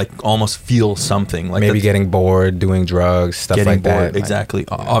want to like almost feel something. Like maybe getting bored, doing drugs, stuff like that. Exactly.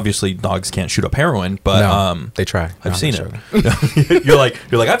 Like, obviously, dogs can't shoot up heroin, but they try. I've seen it. You're like,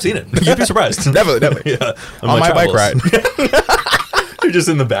 I've seen it. You'd be surprised. Definitely. Yeah. On my bike ride. You're just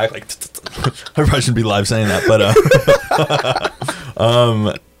in the back, like. I probably shouldn't be live saying that, but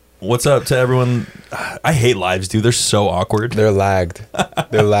what's up to everyone? I hate lives, dude. They're so awkward. They're lagged.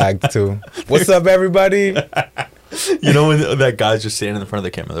 They're lagged too. What's up, everybody? You know, when that guy's just standing in front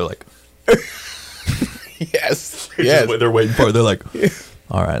of the camera, they're like, yes. They're waiting for it. They're like,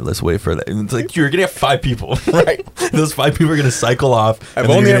 all right, let's wait for that. And it's like, you're going to have 5 people. Right. Those 5 people are going to cycle off. I've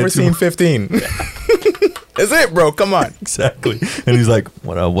only ever seen 15. That's it, bro. Come on. Exactly. And he's like,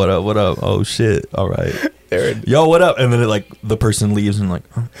 what up? Oh, shit. All right. Yo, what up? And then the person leaves and like,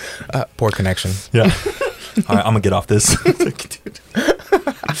 poor connection. Yeah. All right, I'm gonna get off this. Dude.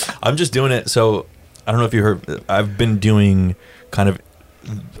 I'm just doing it. So I don't know if you heard, I've been doing kind of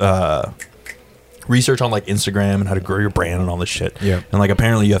research on like Instagram and how to grow your brand and all this shit. Yeah. And like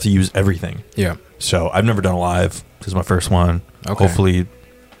apparently you have to use everything. Yeah. So I've never done a live. This is my first one. Okay. Hopefully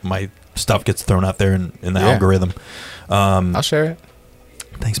my stuff gets thrown out there in the algorithm. I'll share it.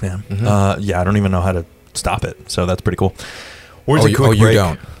 Thanks, man. Mm-hmm. I don't even know how to stop it, so that's pretty cool. You don't. You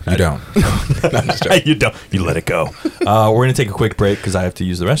don't. You don't. You let it go. We're gonna take a quick break because I have to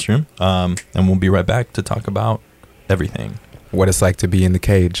use the restroom, and we'll be right back to talk about everything. What it's like to be in the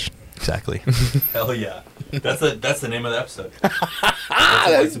cage. Exactly. Hell yeah. That's the name of the episode. What's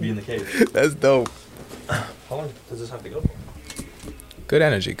it like to be in the cage. That's dope. How long does this have to go for? Good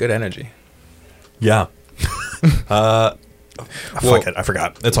energy. Good energy. Yeah. Fuck it. I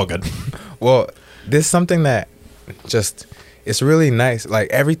forgot. It's all good. Well, this is something that just, it's really nice. Like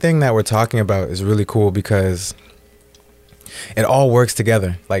everything that we're talking about is really cool because it all works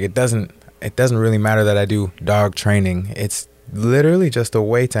together. Like it doesn't really matter that I do dog training. It's literally just a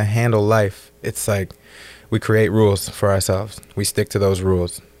way to handle life. It's like we create rules for ourselves. We stick to those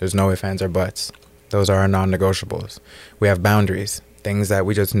rules. There's no ifs, ands, or buts. Those are our non-negotiables. We have boundaries, things that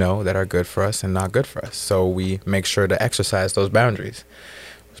we just know that are good for us and not good for us. So we make sure to exercise those boundaries.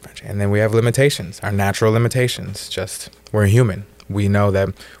 And then we have limitations, our natural limitations. Just, we're human. We know that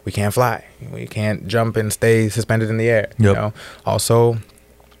we can't fly. We can't jump and stay suspended in the air. Yep. You know? Also,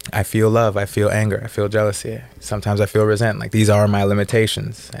 I feel love, I feel anger, I feel jealousy. Sometimes I feel resent. Like, these are my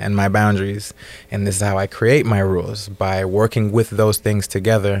limitations and my boundaries. And this is how I create my rules. By working with those things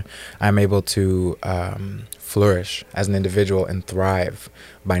together, I'm able to flourish as an individual and thrive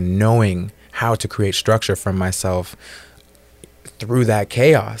by knowing how to create structure for myself. Through that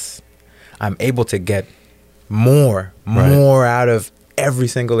chaos, I'm able to get more out of every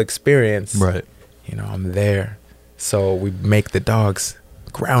single experience. Right. You know, I'm there. So we make the dogs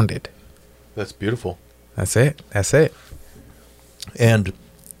grounded. That's beautiful. That's it. And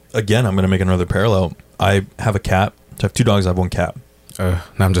again, I'm going to make another parallel. I have a cat. I have 2 dogs. I have 1 cat. No,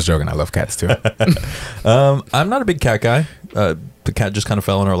 I'm just joking. I love cats too. I'm not a big cat guy. The cat just kind of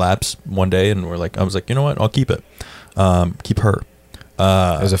fell in our laps one day, and I was like, you know what? I'll keep it. Keep her.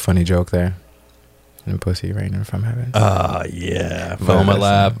 There's a funny joke there. And pussy raining from heaven. Yeah. Fell in my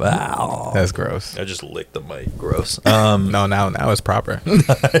lap. Ow. That's gross. I just licked the mic. Gross. No, now it's proper.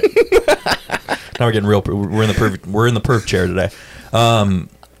 Now we're getting real. We're in the perv chair today.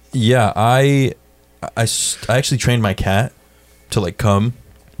 Yeah. I actually trained my cat to like come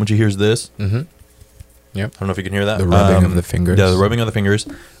when she hears this. Mm-hmm. Yep. I don't know if you can hear that. The rubbing of the fingers. Yeah, the rubbing of the fingers.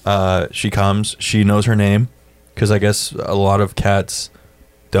 She comes. She knows her name because I guess a lot of cats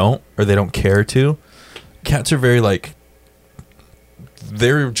don't, or they don't care to. Cats are very like,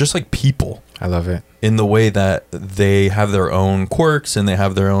 they're just like people. I love it. In the way that they have their own quirks and they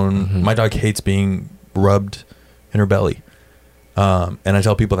have their own. Mm-hmm. My dog hates being rubbed in her belly, and I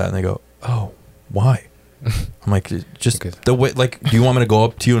tell people that, and they go, "Oh, why?" I'm like, just the way. Like, do you want me to go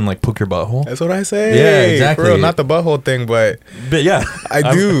up to you and like poke your butthole? That's what I say. Yeah, exactly. For real, not the butthole thing, but yeah,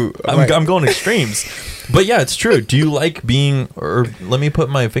 I do. I'm going extremes. But yeah, it's true. Do you like being, or let me put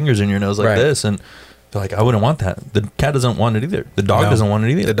my fingers in your nose like this? And they're like, I wouldn't want that. The cat doesn't want it either. The dog doesn't want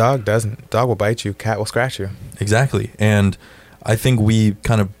it either. The dog doesn't. The dog will bite you. Cat will scratch you. Exactly. And I think we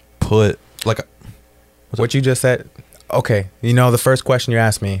kind of put like what you just said. Okay, you know, the first question you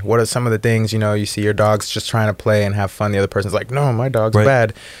asked me, what are some of the things, you know, you see your dog's just trying to play and have fun. The other person's like, no, my dog's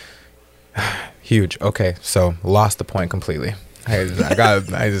bad. Huge. Okay, so lost the point completely.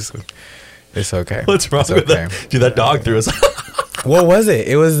 It's okay. What's wrong with that? Dude, that dog threw us. What was it?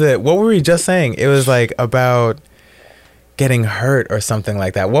 It was what were we just saying? It was like about getting hurt or something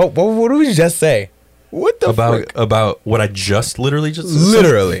like that. What did we just say? What the about what I just literally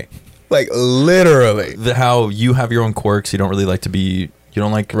said? Like literally. How you have your own quirks. You don't really like to be. You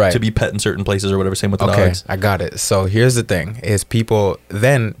don't like to be pet in certain places or whatever. Same with the dogs. I got it. So here's the thing: is people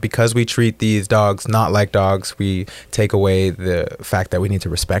then, because we treat these dogs not like dogs, we take away the fact that we need to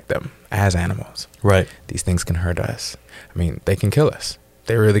respect them as animals. Right. These things can hurt us. I mean, they can kill us.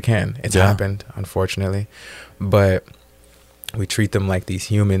 They really can. It's happened, unfortunately, but we treat them like these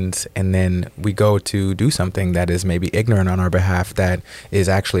humans, and then we go to do something that is maybe ignorant on our behalf that is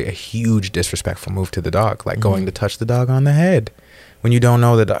actually a huge disrespectful move to the dog, like going to touch the dog on the head when you don't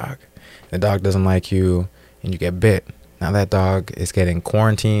know the dog doesn't like you, and you get bit. Now that dog is getting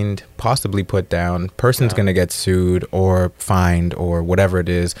quarantined, possibly put down. Person's going to get sued or fined or whatever it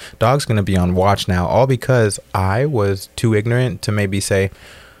is. Dog's going to be on watch now, all because I was too ignorant to maybe say,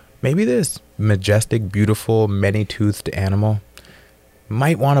 maybe this majestic, beautiful, many-toothed animal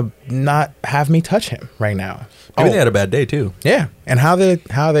might want to not have me touch him right now. Maybe they had a bad day too. Yeah. And how they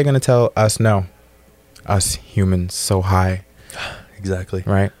going to tell us no? Us humans so high. Exactly.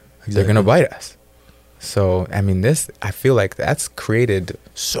 Right? Exactly. They're going to bite us. So, I mean, I feel like that's created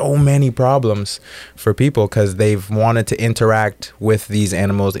so many problems for people because they've wanted to interact with these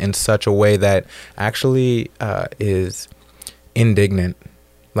animals in such a way that actually is indignant.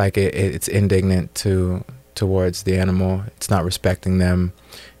 Like it's indignant towards the animal. It's not respecting them.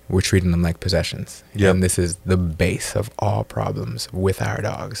 We're treating them like possessions. Yep. And this is the base of all problems with our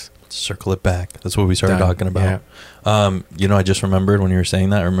dogs. Circle it back. That's what we started talking about. Yeah. You know, I just remembered when you were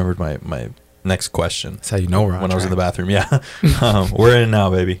saying that, I remembered my next question. That's how you know we're on when track. I was in the bathroom. Yeah. We're in now,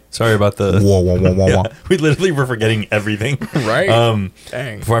 baby. Sorry about the whoa. We literally were forgetting everything. Right.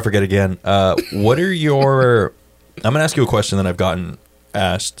 Dang. Before I forget again, what are your I'm gonna ask you a question that I've gotten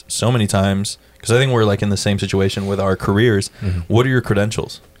asked so many times because I think we're like in the same situation with our careers. What are your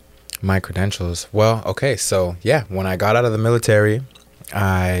credentials? My credentials? Well, okay, so yeah, when I got out of the military,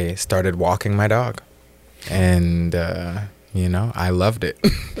 I started walking my dog, and you know, I loved it.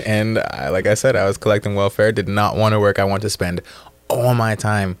 And like I said, I was collecting welfare, did not want to work. I wanted to spend all my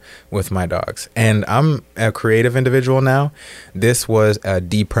time with my dogs. And I'm a creative individual now. This was a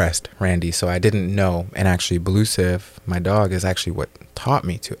depressed Randy, so I didn't know. And actually, Bluesive, my dog, is actually what taught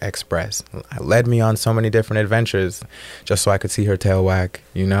me to express. It led me on so many different adventures just so I could see her tail wag.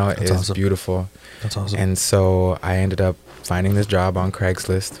 You know, it's awesome. Beautiful. That's awesome. And so I ended up finding this job on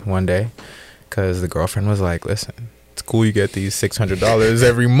Craigslist one day because the girlfriend was like, listen, it's cool you get these $600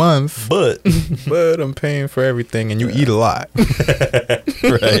 every month, but I'm paying for everything and you eat a lot.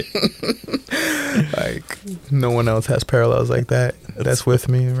 Right. Like, no one else has parallels like that. That's with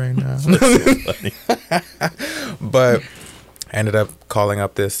me right now. That's so funny. But I ended up calling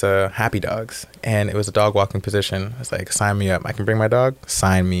up this Happy Dogs, and it was a dog walking position. I was like, sign me up. I can bring my dog?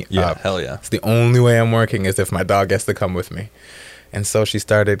 Sign me up. Hell yeah. It's the only way I'm working is if my dog gets to come with me. And so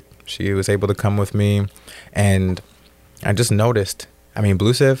she was able to come with me, and I just noticed,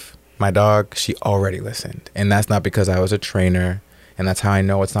 Blue Sif, my dog, she already listened. And that's not because I was a trainer, and that's how I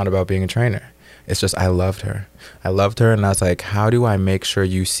know it's not about being a trainer. It's just I loved her. And I was like, how do I make sure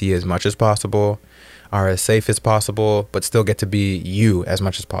you see as much as possible, are as safe as possible, but still get to be you as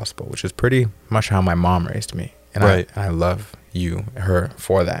much as possible, which is pretty much how my mom raised me. And right. I love her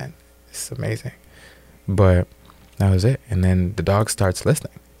for that. It's amazing. But that was it. And then the dog starts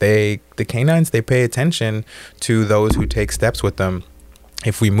listening. The canines, they pay attention to those who take steps with them.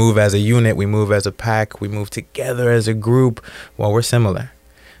 If we move as a unit, we move as a pack, we move together as a group, well, we're similar.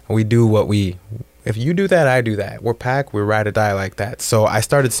 We do if you do that, I do that. We're pack, we ride or die like that. So I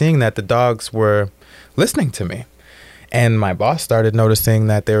started seeing that the dogs were listening to me. And my boss started noticing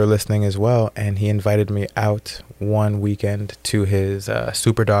that they were listening as well. And he invited me out one weekend to his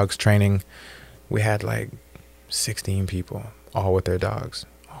Super Dogs training. We had like 16 people, all with their dogs.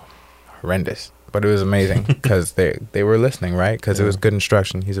 Horrendous. But it was amazing because they were listening, right? Because it was good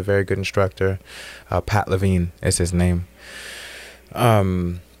instruction. He's a very good instructor. Pat Levine is his name.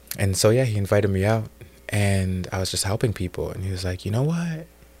 And so, he invited me out. And I was just helping people. And he was like, you know what?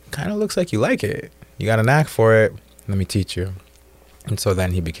 Kind of looks like you like it. You got a knack for it. Let me teach you. And so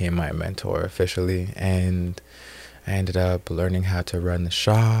then he became my mentor officially. And I ended up learning how to run the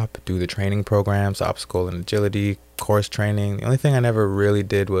shop, do the training programs, obstacle and agility, course training. The only thing I never really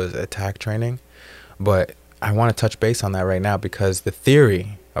did was attack training. But I want to touch base on that right now because the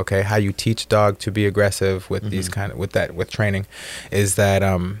theory, okay, how you teach dog to be aggressive with these with training is that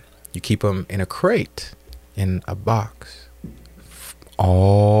you keep them in a crate, in a box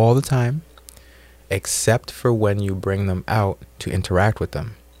all the time, except for when you bring them out to interact with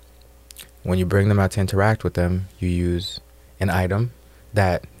them. When you bring them out to interact with them, you use an item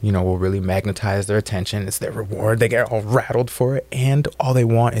that, will really magnetize their attention. It's their reward. They get all rattled for it. And all they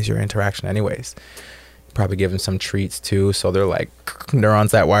want is your interaction anyways. Probably give them some treats too. So they're like,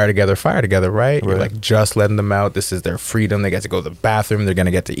 neurons that wire together, fire together, right? You're like just letting them out. This is their freedom. They get to go to the bathroom. They're going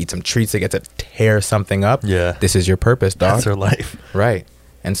to get to eat some treats. They get to tear something up. Yeah. This is your purpose, dog. That's their life. Right.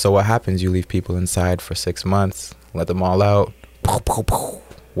 And so what happens? You leave people inside for 6 months, let them all out.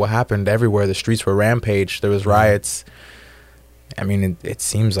 What happened everywhere? The streets were rampaged. There was riots. It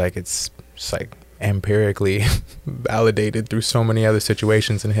seems like it's like empirically validated through so many other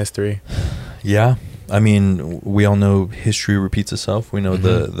situations in history. Yeah. We all know history repeats itself. We know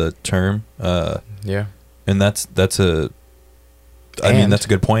the term. Yeah. And that's a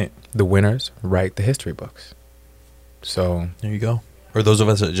good point. The winners write the history books. So there you go. Or those of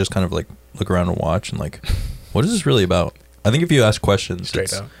us that just kind of like look around and watch and like, what is this really about? I think if you ask questions,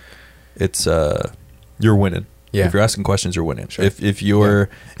 it's you're winning. Yeah. If you're asking questions, you're winning. Sure.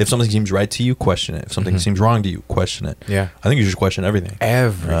 If something seems right to you, question it. If something seems wrong to you, question it. Yeah. I think you should question everything.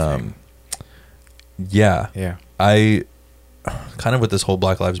 Yeah. Yeah. I kind of with this whole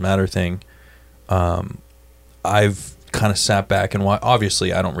Black Lives Matter thing, I've kind of sat back and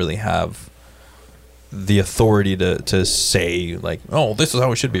obviously I don't really have the authority to say like, oh, this is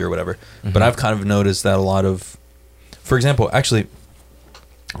how it should be or whatever. But I've kind of noticed that a lot of, for example, actually,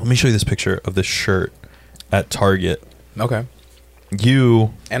 let me show you this picture of this shirt at Target. Okay.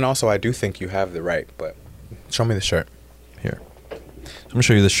 And also I do think you have the right, but show me the shirt. Here. So I'm going to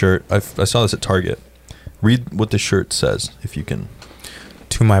show you this shirt. I saw this at Target. Read what the shirt says, if you can.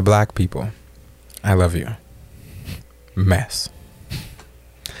 To my black people, I love you. Mess.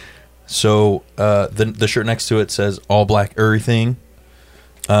 So the shirt next to it says all black everything.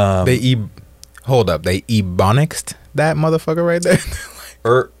 Hold up. They ebonicsed that motherfucker right there.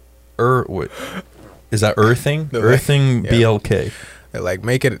 Wait. Is that earthing? Earthing BLK. They like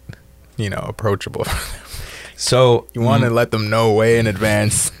make it, approachable. So you want to let them know way in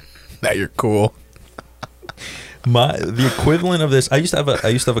advance that you're cool. The equivalent of this, I used to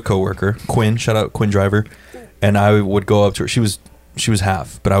have a coworker, Quinn, shout out Quinn Driver, and I would go up to her. She was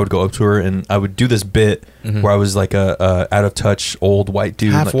half, but I would go up to her and I would do this bit where I was like a out of touch old white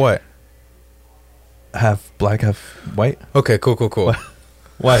dude. Half like, what? Half black, half white. Okay, cool.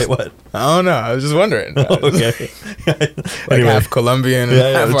 Why? What? I don't know. I was just wondering. Okay. Like anyway. Half Colombian.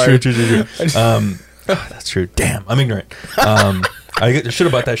 Yeah, true. That's true. Damn, I'm ignorant. I should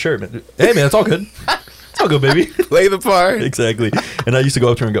have bought that shirt. Man. Hey, man, it's all good. It's all good, baby. Play the part. Exactly. And I used to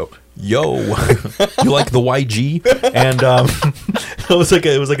go up to her and go, "Yo, you like the YG?" And it was like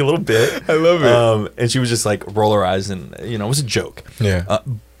a little bit. I love it. And she was just like roll her eyes, and it was a joke. Yeah.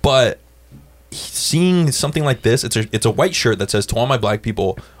 But seeing something like this, it's a white shirt that says, "To all my black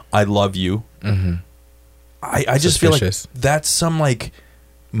people, I love you." Mm-hmm. I just feel like that's some like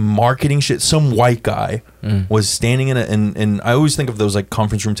marketing shit. Some white guy was standing in and I always think of those like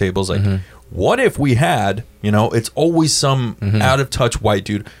conference room tables, like, what if we had, it's always some out of touch white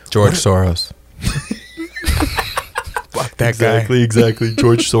dude. George Soros. Fuck that guy. Exactly.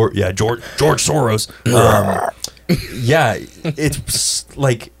 George Soros. Yeah, George Soros. Yeah, it's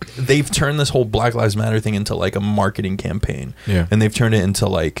like they've turned this whole Black Lives Matter thing into like a marketing campaign. Yeah. And they've turned it into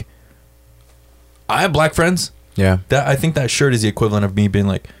like, I have black friends. Yeah. I think that shirt is the equivalent of me being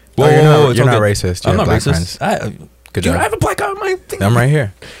like, whoa, you're not racist. I'm not racist. Good job. I have a black guy on my thing. I'm right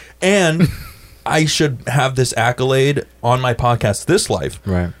here. And I should have this accolade on my podcast, This Life.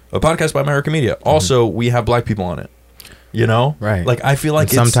 Right. A podcast by American Media. Also, we have black people on it. Right. Like, I feel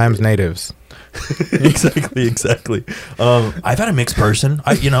like and sometimes natives. Exactly. I've had a mixed person.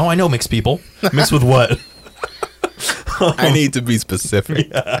 I know mixed people. Mixed with what? I need to be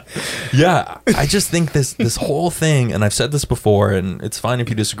specific. Yeah. I just think this whole thing, and I've said this before, and it's fine if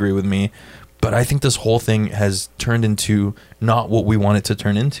you disagree with me, but I think this whole thing has turned into not what we want it to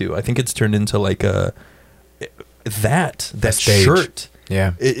turn into. I think it's turned into like that shirt.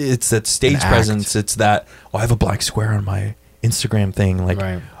 Yeah. It's that stage presence. It's that, I have a black square on my Instagram thing. Like,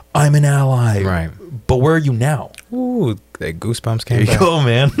 right. I'm an ally. Right. But where are you now? Ooh, the goosebumps came back. There you go,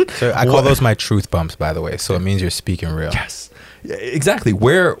 man. So I call those my truth bumps, by the way. So it means you're speaking real. Yes. Exactly.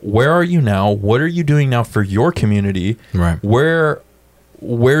 Where are you now? What are you doing now for your community? Right.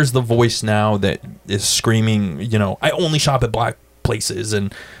 Where's the voice now that is screaming, I only shop at black places,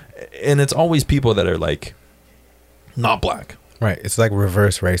 and it's always people that are like not black. Right. It's like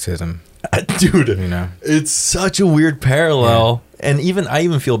reverse racism. Dude, it's such a weird parallel. Yeah. And I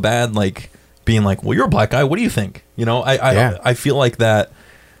even feel bad like being like, well, you're a black guy, what do you think? I feel like that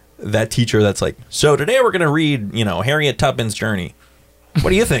teacher that's like, so today we're gonna read, Harriet Tubman's Journey.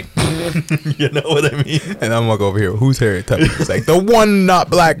 What do you think? You know what I mean? And I'm like over here, who's Harriet Tubman? It's like the one not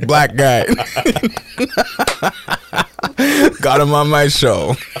black guy. Got him on my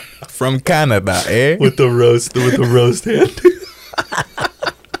show from Canada, eh? With the roast hand.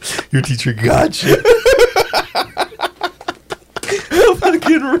 Your teacher got you.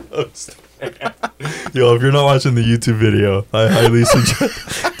 Fucking roast. Yo, if you're not watching the YouTube video, I highly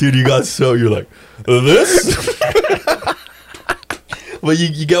suggest. Dude, you're like, this? But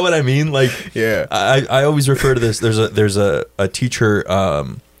you get what I mean? Like, yeah. I always refer to this. There's a teacher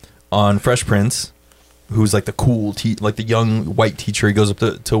on Fresh Prince who's like the cool like the young white teacher. He goes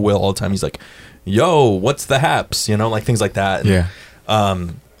up to Will all the time. He's like, yo, what's the haps? Like things like that. Yeah.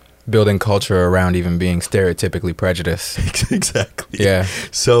 Building culture around even being stereotypically prejudiced. Exactly. Yeah.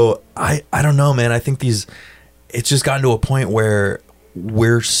 So I don't know, man. I think it's just gotten to a point where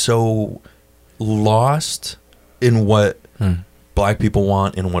we're so lost in what black people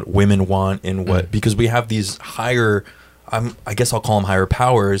want and what women want and what, because we have these higher, I guess I'll call them higher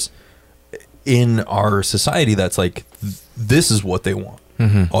powers in our society that's like, this is what they want.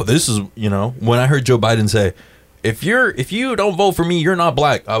 Oh, this is, when I heard Joe Biden say, if you don't vote for me, you're not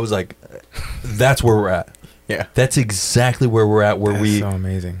black. I was like, that's where we're at. Yeah. That's exactly where we're at, where that's so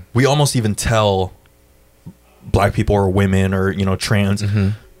amazing. We almost even tell black people or women or, trans,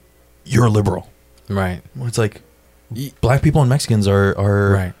 you're liberal. Right. It's like, black people and Mexicans are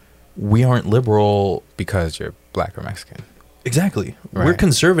right. We aren't liberal because you're black or Mexican. Exactly. Right. We're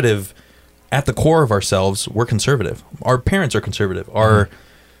conservative at the core of ourselves. We're conservative. Our parents are conservative.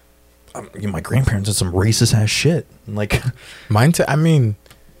 My grandparents did some racist ass shit. Like mine too. I mean,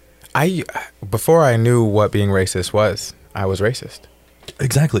 before I knew what being racist was, I was racist.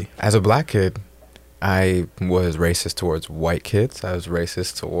 Exactly. As a black kid, I was racist towards white kids. I was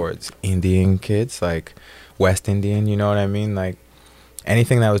racist towards Indian kids, like West Indian, you know what I mean? Like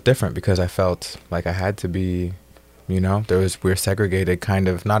anything that was different, because I felt like I had to be, we're segregated, kind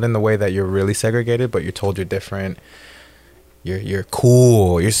of, not in the way that you're really segregated, but you're told you're different. You're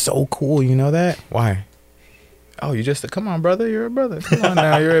cool. You're so cool. You know that? Why? Oh, you just, come on, brother. You're a brother. Come on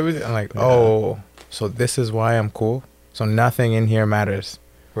now. You're everything. I'm like, oh, so this is why I'm cool? So nothing in here matters.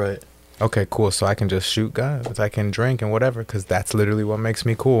 Right. Okay, cool. So I can just shoot guns. I can drink and whatever, because that's literally what makes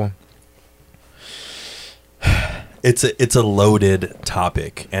me cool. It's a loaded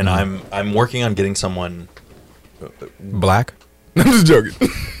topic, and I'm working on getting someone black. I'm just joking.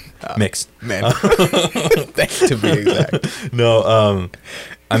 Mixed. Man, to be exact. No,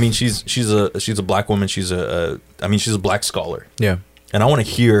 I mean she's a black woman. She's she's a black scholar. Yeah. And I want to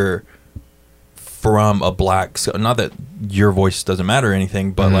hear from a black, not that your voice doesn't matter or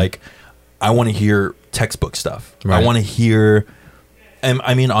anything, but like I want to hear textbook stuff. Right. I want to hear, and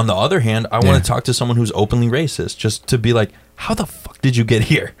I mean, on the other hand, I want to talk to someone who's openly racist, just to be like, how the fuck did you get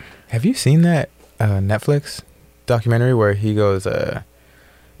here? Have you seen that Netflix documentary where he goes, I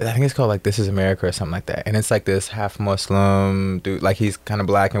think it's called like This Is America or something like that. And it's like this half Muslim dude, like he's kind of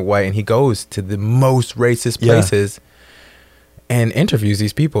black and white, and he goes to the most racist places and interviews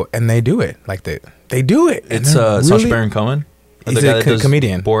these people, and they do it. Like they do it. It's Sacha Baron Cohen? He's a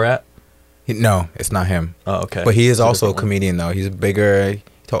comedian. Borat? No, it's not him. Oh, okay. But he is also a comedian, though. He's bigger. He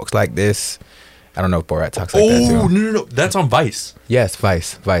talks like this. I don't know if Borat talks like that, too. Oh, no. That's on Vice. Yes,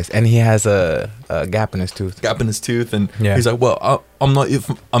 Vice. And he has a gap in his tooth. And he's like, well, I'm not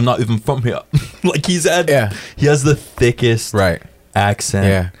even from here. Like he has the thickest accent.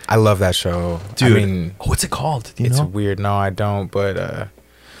 Yeah, I love that show. Dude, I mean, what's it called? Do you know? It's weird. No, I don't, but...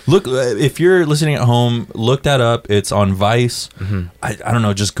 Look, if you're listening at home, look that up. It's on Vice. I don't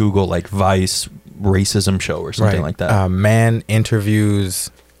know, just Google like Vice racism show or something like that. Man interviews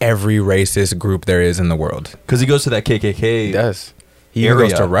every racist group there is in the world. Because he goes to that KKK. He does. He even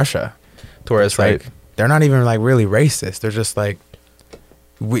goes to Russia, to where it's like they're not even like really racist. They're just like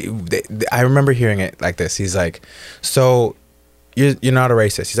I remember hearing it like this. He's like, "So you're not a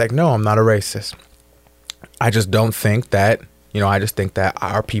racist?" He's like, "No, I'm not a racist. I just don't think that." I just think that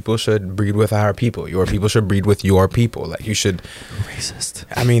our people should breed with our people. Your people should breed with your people. Like you should. Racist.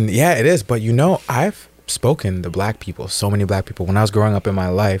 I mean, yeah, it is. But I've spoken to black people, so many black people. When I was growing up in my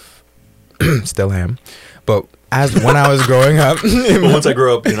life, still am. But when I was growing up, once I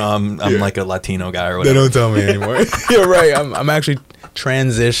grow up, I'm like a Latino guy or whatever. They don't tell me anymore. You're right. I'm actually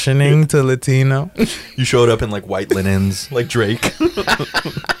transitioning to Latino. You showed up in like white linens, like Drake.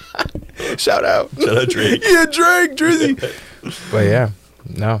 Shout out Drake. Yeah, Drake, Drizzy. But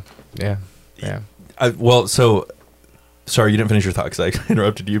so sorry you didn't finish your thought because I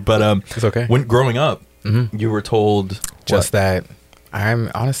interrupted you. But it's okay. When growing up, you were told just that. I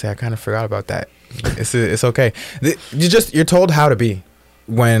kind of forgot about that. It's okay. You're told how to be.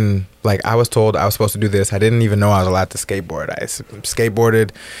 When like I was told I was supposed to do this, I didn't even know I was allowed to skateboard. I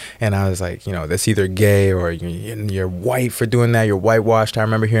skateboarded, and I was like, that's either gay or you're white for doing that. You're whitewashed. I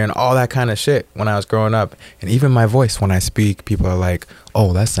remember hearing all that kind of shit when I was growing up, and even my voice when I speak, people are like,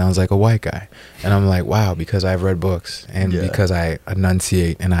 "Oh, that sounds like a white guy," and I'm like, "Wow," because I've read books and because I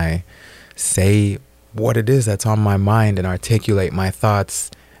enunciate and I say what it is that's on my mind and articulate my thoughts,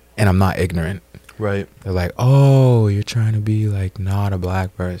 and I'm not ignorant. Right. They're like, "Oh, you're trying to be like not a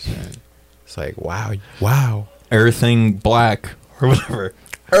black person." It's like, wow. Everything black or whatever.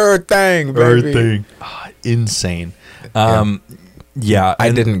 Everything, baby. Everything. Insane. Yeah. I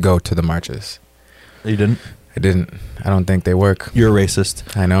didn't go to the marches. You didn't? I didn't. I don't think they work. You're a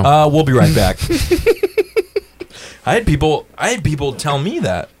racist. I know. We'll be right back. I had people tell me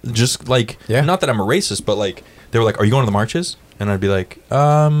that. Just like, not that I'm a racist, but like, they were like, "Are you going to the marches?" And I'd be like,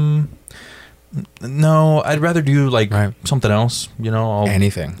 no, I'd rather do like something else,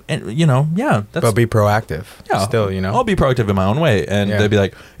 anything. And but be proactive. Yeah. Still, I'll be proactive in my own way. And they'd be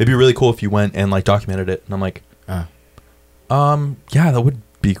like, "It'd be really cool if you went and like documented it." And I'm like, yeah, that would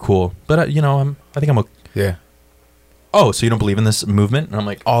be cool. But I think I'm okay. Yeah. Oh, so you don't believe in this movement? And I'm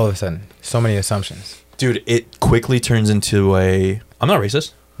like, all of a sudden, so many assumptions. Dude, it quickly turns into I'm not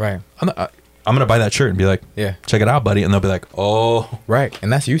racist. Right. I'm going to buy that shirt and be like, yeah, check it out, buddy. And they'll be like, oh. Right.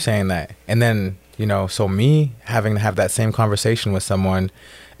 And that's you saying that. And then, so me having to have that same conversation with someone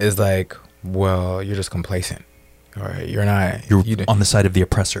is like, well, you're just complacent. Or you're not. You're on the side of the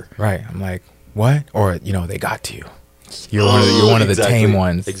oppressor. Right. I'm like, what? Or, they got to you. You're one of the tame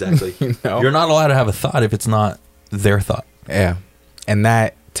ones. Exactly. You're not allowed to have a thought if it's not their thought. Yeah. And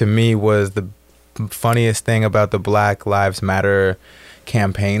that, to me, was the funniest thing about the Black Lives Matter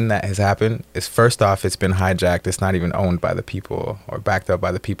campaign that has happened is, first off, it's been hijacked. It's not even owned by the people or backed up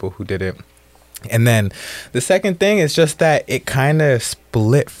by the people who did it. And then the second thing is just that it kind of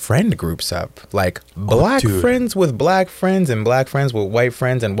split friend groups up, like black friends with black friends and black friends with white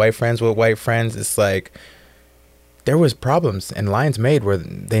friends and white friends with white friends. It's like there was problems and lines made where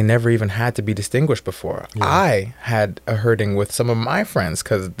they never even had to be distinguished before. Yeah. I had a hurting with some of my friends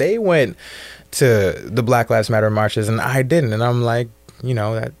because they went to the Black Lives Matter marches and I didn't. And I'm like,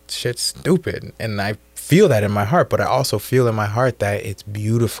 that shit's stupid. And I feel that in my heart, but I also feel in my heart that it's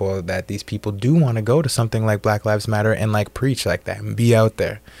beautiful that these people do want to go to something like Black Lives Matter and like preach like that and be out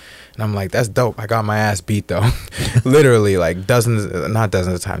there. And I'm like, that's dope. I got my ass beat though. Literally like not dozens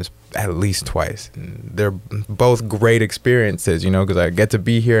of times, at least twice. And they're both great experiences, you know, because I get to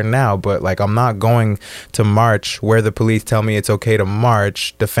be here now. But like, I'm not going to march where the police tell me it's okay to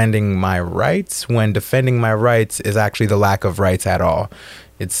march defending my rights, when defending my rights is actually the lack of rights at all.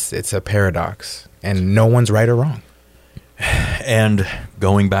 It's a paradox, and no one's right or wrong. And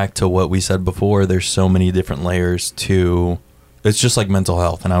going back to what we said before, there's so many different layers to. It's just like mental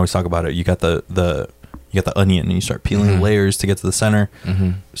health, and I always talk about it. You got the onion, and you start peeling layers to get to the center.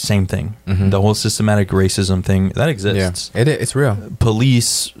 Same thing. The whole systematic racism thing that exists. Yeah, it's real.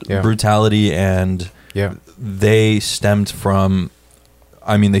 Police brutality, and they stemmed from.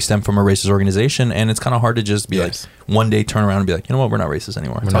 I mean, they stem from a racist organization, and it's kind of hard to just be like one day turn around and be like, you know what, we're not racist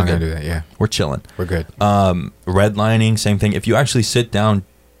anymore. We're not gonna do that. Yeah, we're chilling. We're good. Redlining, same thing. If you actually sit down,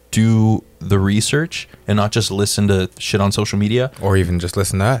 do the research, and not just listen to shit on social media, or even just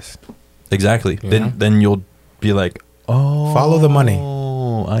listen to us. Exactly. Then you'll be like, oh, follow the money.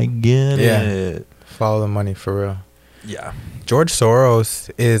 Oh, I get it. Follow the money for real. Yeah. George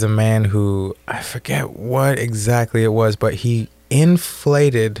Soros is a man who, I forget what exactly it was, but he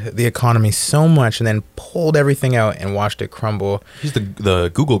inflated the economy so much and then pulled everything out and watched it crumble. He's the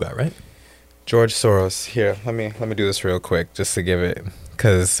Google guy, right? George Soros. Here, let me do this real quick just to give it,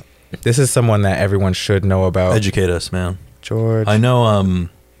 because this is someone that everyone should know about. Educate us, man. George. I know.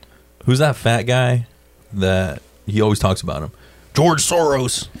 Who's that fat guy that he always talks about him? George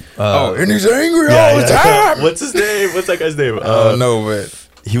Soros. And he's angry all the time. What's his name? What's that guy's name? No, but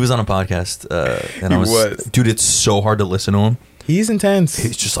he was on a podcast, and I was, dude, it's so hard to listen to him. He's intense.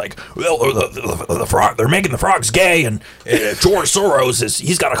 He's just like, well, the frog, they're making the frogs gay, and George Soros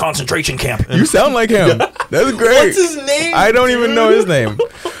he's got a concentration camp. You sound like him. That's great. What's his name? I don't even know his name.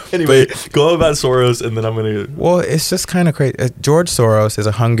 Anyway, go on about Soros, and then I'm gonna. Well, it's just kind of crazy. George Soros is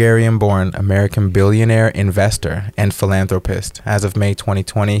a Hungarian-born American billionaire, investor, and philanthropist. As of May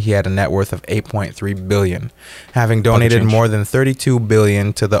 2020, he had a net worth of $8.3 billion, having donated more than $32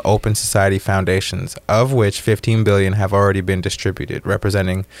 billion to the Open Society foundations, of which $15 billion have already been distributed,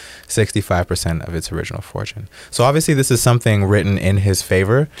 representing 65% of its original fortune. So obviously, this is something written in his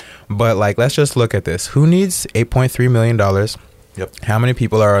favor. But like, let's just look at this. Who needs $8.3 million? Yep. How many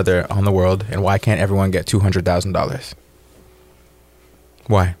people are there on the world, and why can't everyone get $200,000?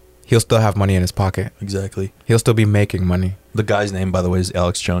 Why? He'll still have money in his pocket. Exactly. He'll still be making money. The guy's name, by the way, is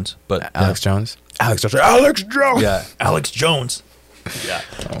Alex Jones. But Alex Jones. Alex Jones. Yeah, Alex Jones. Yeah.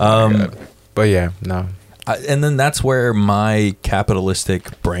 But yeah, no. And then that's where my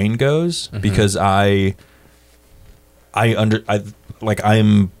capitalistic brain goes, because I'm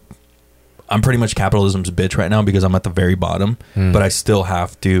pretty much capitalism's bitch right now, because I'm at the very bottom, but I still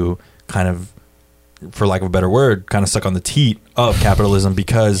have to kind of, for lack of a better word, kind of suck on the teat of capitalism,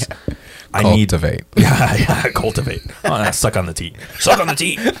 because I cultivate. Cultivate. Oh, suck on the teat. Suck on the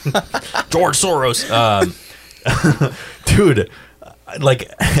teat. George Soros. Dude,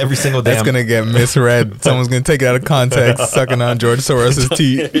 like every single day. That's going to get misread. Someone's going to take it out of context, sucking on George Soros'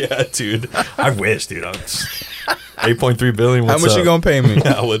 teeth. Yeah, dude. I wish, dude. 8.3 billion. How much you gonna pay me?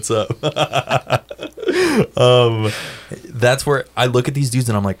 Yeah, what's up? That's where I look at these dudes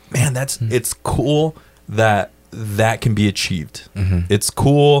and I'm like, man, it's cool that can be achieved. It's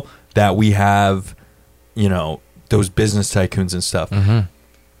cool that we have, those business tycoons and stuff.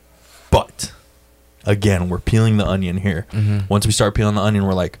 But again, we're peeling the onion here. Once we start peeling the onion,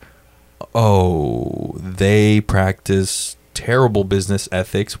 we're like, oh, they practice terrible business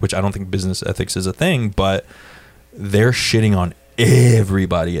ethics, which I don't think business ethics is a thing, but they're shitting on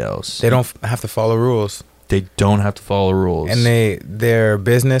everybody else. They don't have to follow rules. They don't have to follow rules. And their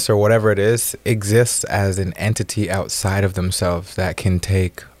business or whatever it is exists as an entity outside of themselves that can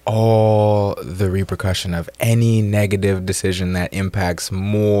take all the repercussion of any negative decision that impacts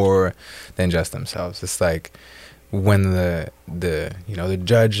more than just themselves. It's like when the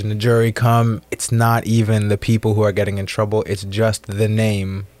judge and the jury come, it's not even the people who are getting in trouble, it's just the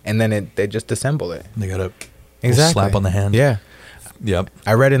name, and then they just dissemble it. They got a slap on the hand. Yeah. Yep.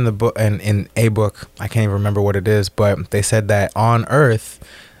 I read in the book, and in a book, I can't even remember what it is, but they said that on Earth,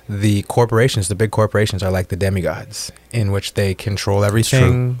 the big corporations are like the demigods, in which they control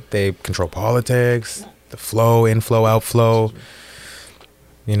everything. They control politics, the flow, inflow, outflow,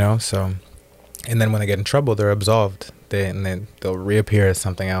 so, and then when they get in trouble, they're absolved. They'll reappear as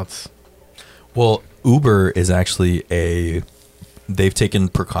something else. Well, Uber is actually they've taken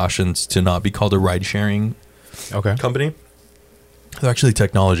precautions to not be called a ride-sharing company. They're actually a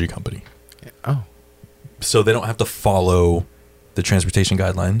technology company. Oh. So they don't have to follow the transportation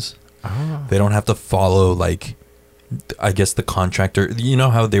guidelines. Oh. They don't have to follow, I guess the contractor, you know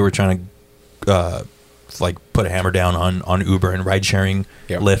how they were trying to like put a hammer down on Uber and ride sharing,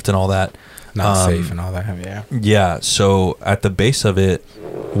 Lyft and all that. Not safe and all that. Yeah. Yeah. So at the base of it,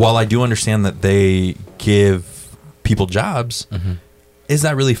 while I do understand that they give people jobs, is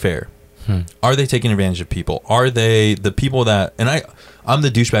that really fair? Are they taking advantage of people? Are they the people that, and I'm the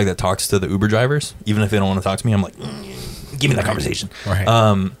douchebag that talks to the Uber drivers, even if they don't want to talk to me. I'm like, give me that conversation. Right.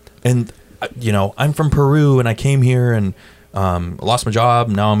 And you know, I'm from Peru and I came here and lost my job.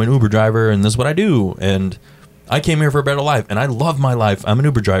 Now I'm an Uber driver and this is what I do. And I came here for a better life and I love my life. I'm an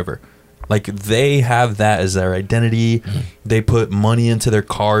Uber driver. Like, they have that as their identity. They put money into their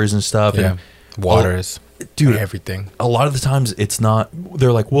cars and stuff. Yeah. And Waters. Dude, everything. A lot of the times it's not,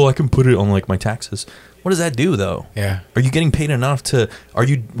 they're like, well, I can put it on like my taxes. What does that do though? Yeah. Are you getting paid enough are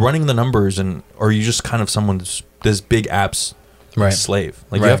you running the numbers, and or are you just kind of someone's, this big app's slave?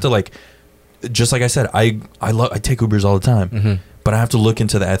 Like, you have to, like, just like I said, I take Ubers all the time, but I have to look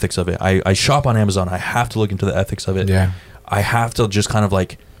into the ethics of it. I shop on Amazon. I have to look into the ethics of it. Yeah. I have to just kind of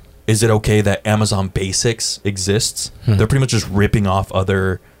like, is it okay that Amazon Basics exists? They're pretty much just ripping off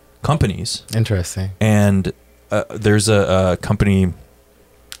other companies. Interesting. And there's a company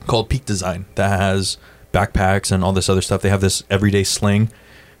called Peak Design that has backpacks and all this other stuff. They have this everyday sling.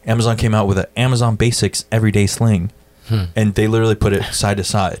 Amazon came out with an Amazon Basics everyday sling, and they literally put it side to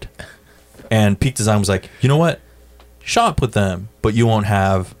side. And Peak Design was like, you know what? Shop with them, but you won't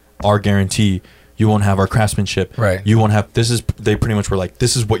have our guarantee. You won't have our craftsmanship. Right. You won't have, they pretty much were like,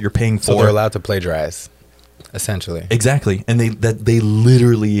 this is what you're paying for. So they're allowed to plagiarize, essentially. Exactly. And they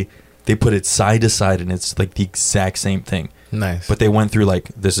literally, they put it side to side, and it's like the exact same thing. Nice. But they went through like,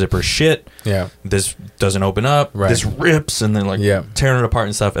 this zipper shit. Yeah. This doesn't open up. Right. This rips, and then like tearing it apart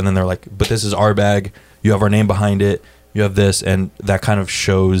and stuff. And then they're like, but this is our bag. You have our name behind it. You have this. And that kind of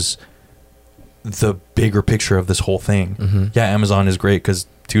shows the bigger picture of this whole thing. Yeah, Amazon is great because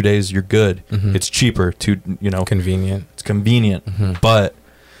 2 days you're good. It's cheaper to, convenient. It's convenient. But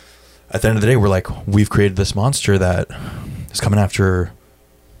at the end of the day, we're like, we've created this monster that is coming after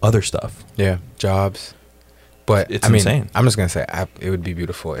other stuff. Yeah, jobs. But it's insane. I'm just gonna say, it would be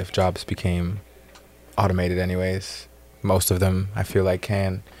beautiful if jobs became automated. Anyways, most of them, I feel like,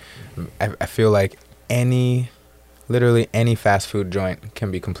 can. I feel like literally any fast food joint can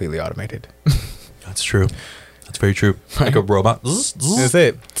be completely automated. That's true. That's very true. Like a robot. That's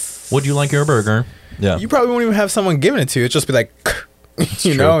it. Would you like your burger? Yeah. You probably won't even have someone giving it to you. It'd just be like,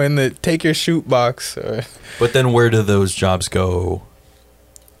 you know, in the take your shoot box. But then where do those jobs go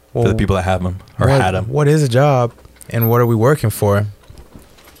for the people that have them or had them? What is a job, and what are we working for?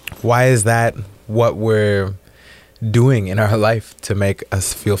 Why is that what we're doing in our life to make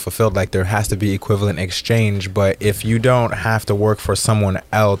us feel fulfilled? Like, there has to be equivalent exchange. But if you don't have to work for someone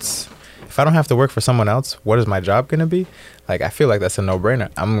else, if I don't have to work for someone else, what is my job going to be? Like, I feel like that's a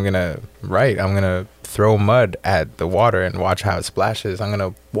no-brainer. I'm going to throw mud at the water and watch how it splashes. I'm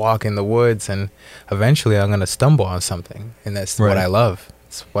going to walk in the woods, and eventually I'm going to stumble on something. And that's what I love.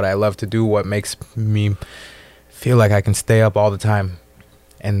 It's what I love to do, what makes me feel like I can stay up all the time.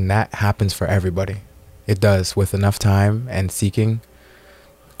 And that happens for everybody. It does. With enough time and seeking,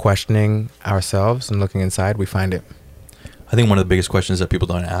 questioning ourselves and looking inside, we find it. I think one of the biggest questions that people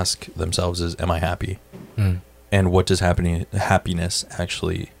don't ask themselves is, am I happy? And what does happiness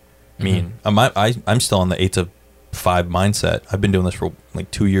actually mean? I'm still on the 8 to 5 mindset. I've been doing this for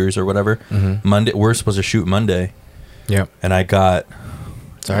like 2 years or whatever. Monday, we're supposed to shoot Monday. Yep. And I got...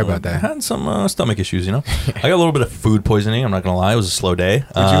 Sorry about that. I had some stomach issues, I got a little bit of food poisoning. I'm not going to lie. It was a slow day.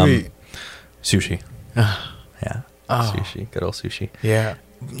 What'd you eat? Sushi. Yeah. Sushi. Good old sushi. Yeah.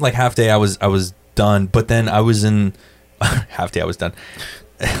 Like half day I was done, but then I was in... half day I was done.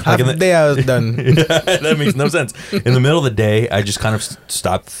 Day I was done. That makes no sense. In the middle of the day, I just kind of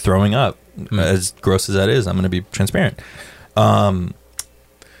stopped throwing up. As gross as that is, I'm going to be transparent. And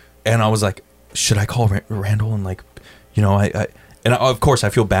I was like, should I call Randall? And like, and of course I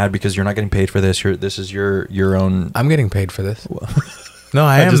feel bad because you're not getting paid for this. This is your own. I'm getting paid for this. No,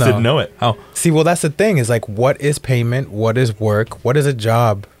 I am. I just didn't know it. How? See, well, that's the thing. Is like, what is payment? What is work? What is a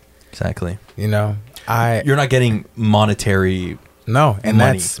job? Exactly. You're not getting monetary. No, and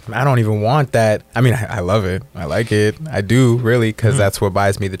money. I don't even want that. I mean, I love it. I like it. I do, really, because that's what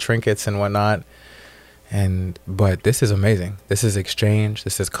buys me the trinkets and whatnot. But this is amazing. This is exchange.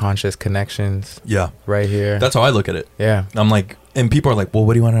 This is conscious connections. Yeah. Right here. That's how I look at it. Yeah. I'm like, and people are like, well,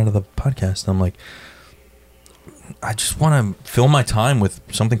 what do you want out of the podcast? And I'm like, I just want to fill my time with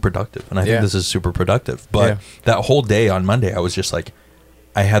something productive. And I think this is super productive. But that whole day on Monday, I was just like,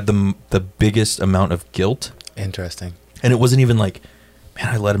 I had the biggest amount of guilt. Interesting. And it wasn't even like,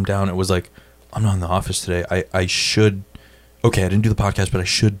 man, I let him down. It was like, I'm not in the office today. I should, okay, I didn't do the podcast, but I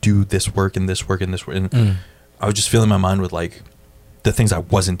should do this work and this work and this work. And I was just filling my mind with like the things I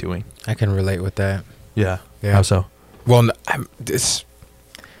wasn't doing. I can relate with that. Yeah. Yeah. How so? Well, it's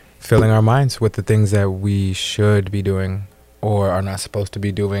filling our minds with the things that we should be doing or are not supposed to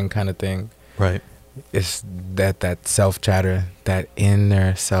be doing kind of thing. Right. It's that self-chatter, that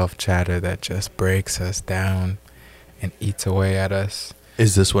inner self-chatter that just breaks us down and eats away at us.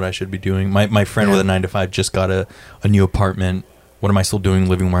 Is this what I should be doing? My friend with a 9-to-5 just got a new apartment. What am I still doing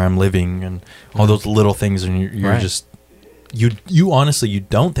living where I'm living? And all those little things. And you're Right. just, you honestly, you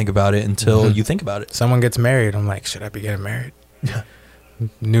don't think about it until you think about it. Someone gets married. I'm like, should I be getting married? Yeah.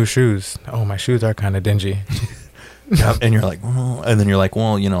 New shoes. Oh, my shoes are kind of dingy. And you're like, well, and then you're like,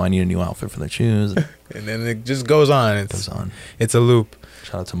 well, I need a new outfit for the shoes. And then it just goes on. It's a loop.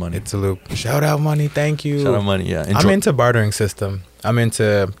 Shout out to money. It's a loop. Shout out money. Thank you. Shout out money. Yeah. I'm into bartering system. I'm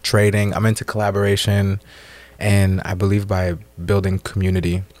into trading. I'm into collaboration. And I believe by building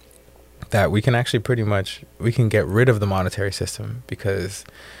community that we can actually we can get rid of the monetary system because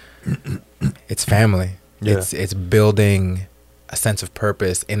it's family. Yeah. It's building a sense of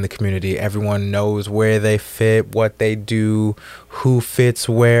purpose in the community. Everyone knows where they fit, what they do, who fits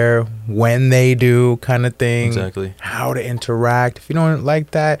where, when they do, kind of thing. Exactly. How to interact. If you don't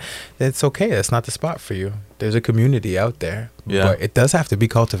like that, it's okay. That's not the spot for you. There's a community out there. Yeah. But it does have to be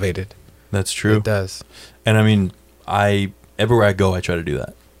cultivated. That's true. It does. And I mean, everywhere I go, I try to do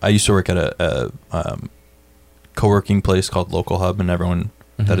that. I used to work at a co-working place called Local Hub, and everyone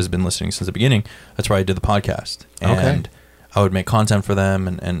that has been listening since the beginning, that's where I did the podcast. And I would make content for them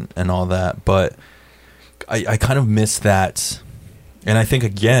and all that. But I kind of miss that. And I think,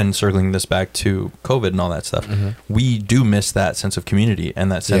 again, circling this back to COVID and all that stuff, we do miss that sense of community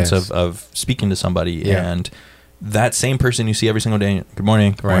and that sense of speaking to somebody. And that same person you see every single day, good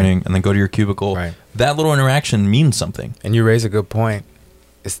morning, and then go to your cubicle, that little interaction means something. And you raise a good point.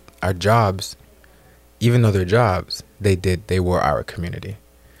 It's our jobs, even though they're jobs, they were our community.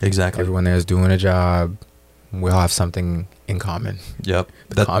 Exactly. Everyone there is doing a job. We all have something in common. Yep.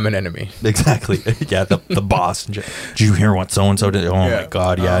 The common enemy. Exactly. Yeah, the boss. Did you hear what so-and-so did? Oh, my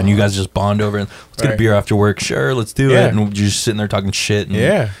God, yeah. And you guys just bond over and let's get a beer after work. Sure, let's do it. And you're just sitting there talking shit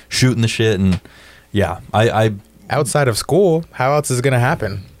and shooting the shit. And yeah, I outside of school, how else is it going to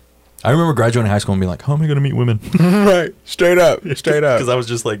happen? I remember graduating high school and being like, how am I going to meet women? Right. Straight up. Because I was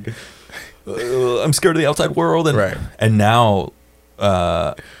just like, I'm scared of the outside world. And now,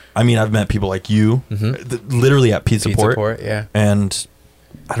 I mean, I've met people like you, literally at Pizza Port, yeah. And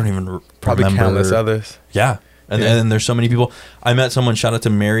I don't even probably remember. Countless others. Yeah. And there's so many people. I met someone, shout out to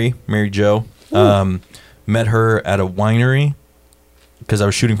Mary Jo. Met her at a winery because I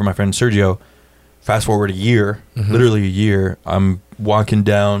was shooting for my friend Sergio. Fast forward a year, literally a year, I'm walking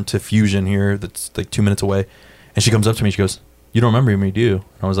down to Fusion here that's like 2 minutes away. And she comes up to me, she goes, you don't remember me, do you?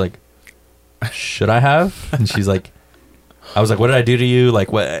 And I was like, should I have? And she's like, I was like, what did I do to you?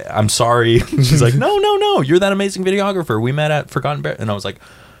 Like, what? I'm sorry. She's like, no. You're that amazing videographer. We met at Forgotten Bear. And I was like,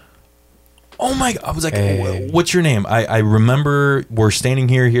 oh my God. I was like, what's your name? I remember we're standing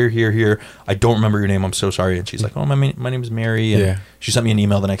here. I don't remember your name. I'm so sorry. And she's like, oh, my name is Mary. And she sent me an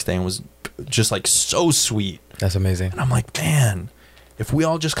email the next day and was just like so sweet. That's amazing. And I'm like, man, if we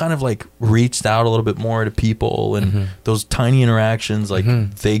all just kind of like reached out a little bit more to people and those tiny interactions, like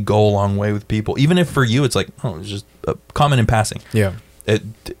they go a long way with people. Even if for you, it's like, oh, it's just a comment in passing. Yeah.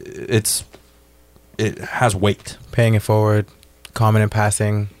 It has weight. Paying it forward, comment in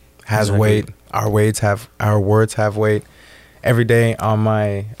passing has weight. Our words have weight. Every day on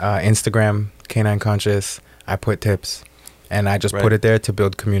my Instagram, Canine Conscious, I put tips and I just put it there to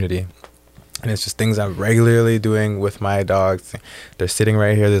build community. And it's just things I'm regularly doing with my dogs. They're sitting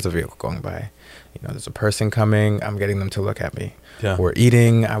right here. There's a vehicle going by. There's a person coming. I'm getting them to look at me. Yeah. We're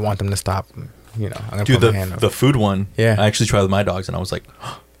eating. I want them to stop. I'm going to put my hand up. The food one. Yeah. I actually tried with my dogs and I was like,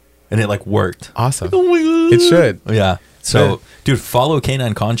 and it like worked. Awesome. Like, oh my God. It should. Yeah. So, dude, follow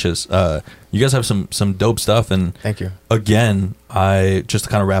Canine Conscious. You guys have some dope stuff. And thank you. Again, just to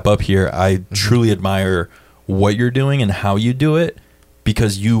kind of wrap up here, I truly admire what you're doing and how you do it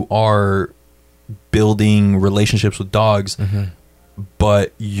because you are building relationships with dogs,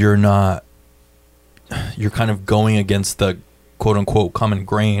 but you're kind of going against the quote unquote common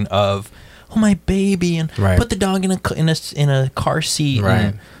grain of, oh, my baby, and put the dog in a car seat,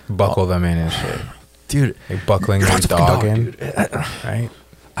 and buckle them in and shit, dude. Like buckling your dog in, right?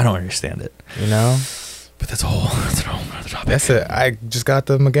 I don't understand it, but that's a whole other topic. That's it. I just got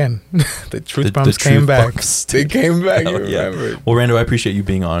them again. The truth bombs came back. They came back. You remember? Well, Rando, I appreciate you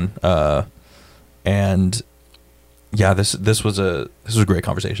being on. And yeah, this was a great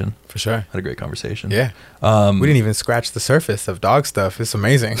conversation. For sure. Had a great conversation. Yeah. We didn't even scratch the surface of dog stuff. It's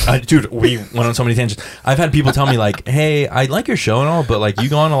amazing. Dude, we went on so many tangents. I've had people tell me like, hey, I like your show and all, but like you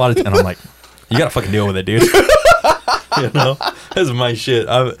go on a lot of, and I'm like, you gotta fucking deal with it, dude. You know, that's my shit.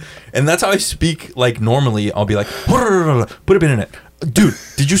 And that's how I speak. Like normally I'll be like, put a pin in it. Dude,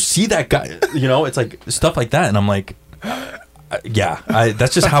 did you see that guy? You know, it's like stuff like that. And I'm like, yeah,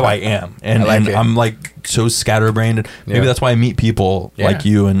 that's just how I am. And, I'm like so scatterbrained. And maybe that's why I meet people like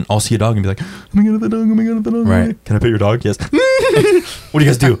you, and I'll see a dog and be like, oh my God, the dog, oh my God, the dog. Right. Can I pet your dog? Yes. What do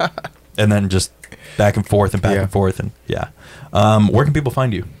you guys do? And then just back and forth and back and forth. And where can people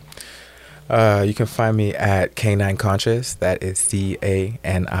find you? You can find me at Canine Conscious. That is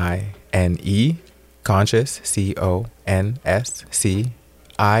CANINE Conscious,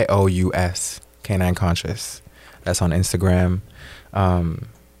 CONSCIOUS, Canine Conscious. That's on Instagram.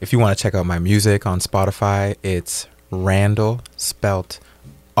 If you want to check out my music on Spotify, it's Randall, spelt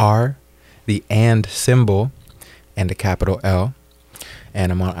R, the and symbol, and a capital L.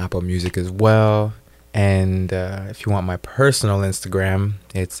 And I'm on Apple Music as well. And if you want my personal Instagram,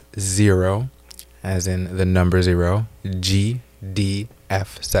 it's 0, as in the number 0, GDF7.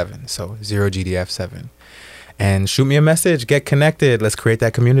 So 0GDF7. And shoot me a message. Get connected. Let's create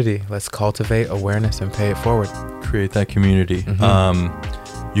that community. Let's cultivate awareness and pay it forward. Create that community.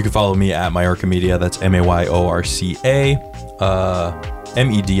 Mm-hmm. You can follow me at Mayorca Media. That's MAYORCA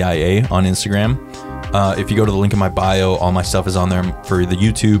MEDIA on Instagram. If you go to the link in my bio, all my stuff is on there for the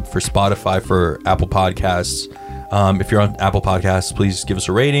YouTube, for Spotify, for Apple Podcasts. If you're on Apple Podcasts, please give us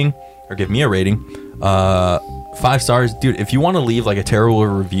a rating, or give me a rating. 5 stars. Dude, if you want to leave like a terrible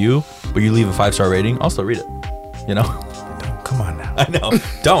review, but you leave a 5-star rating, I'll still read it. You know? Don't, come on now. I know.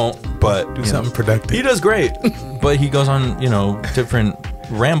 Don't, but do something productive. He does great, but he goes on, different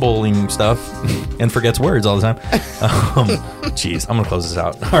rambling stuff and forgets words all the time. Jeez, I'm gonna close this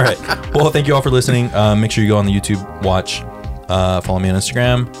out. All right. Well, thank you all for listening. Make sure you go on the YouTube, watch, follow me on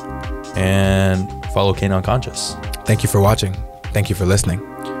Instagram, and follow Canine Conscious. Thank you for watching. Thank you for listening.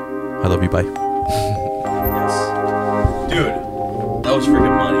 I love you. Bye. Yes, dude, that was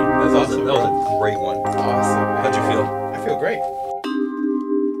freaking money. That was a great one. Awesome. How'd you feel? I feel great.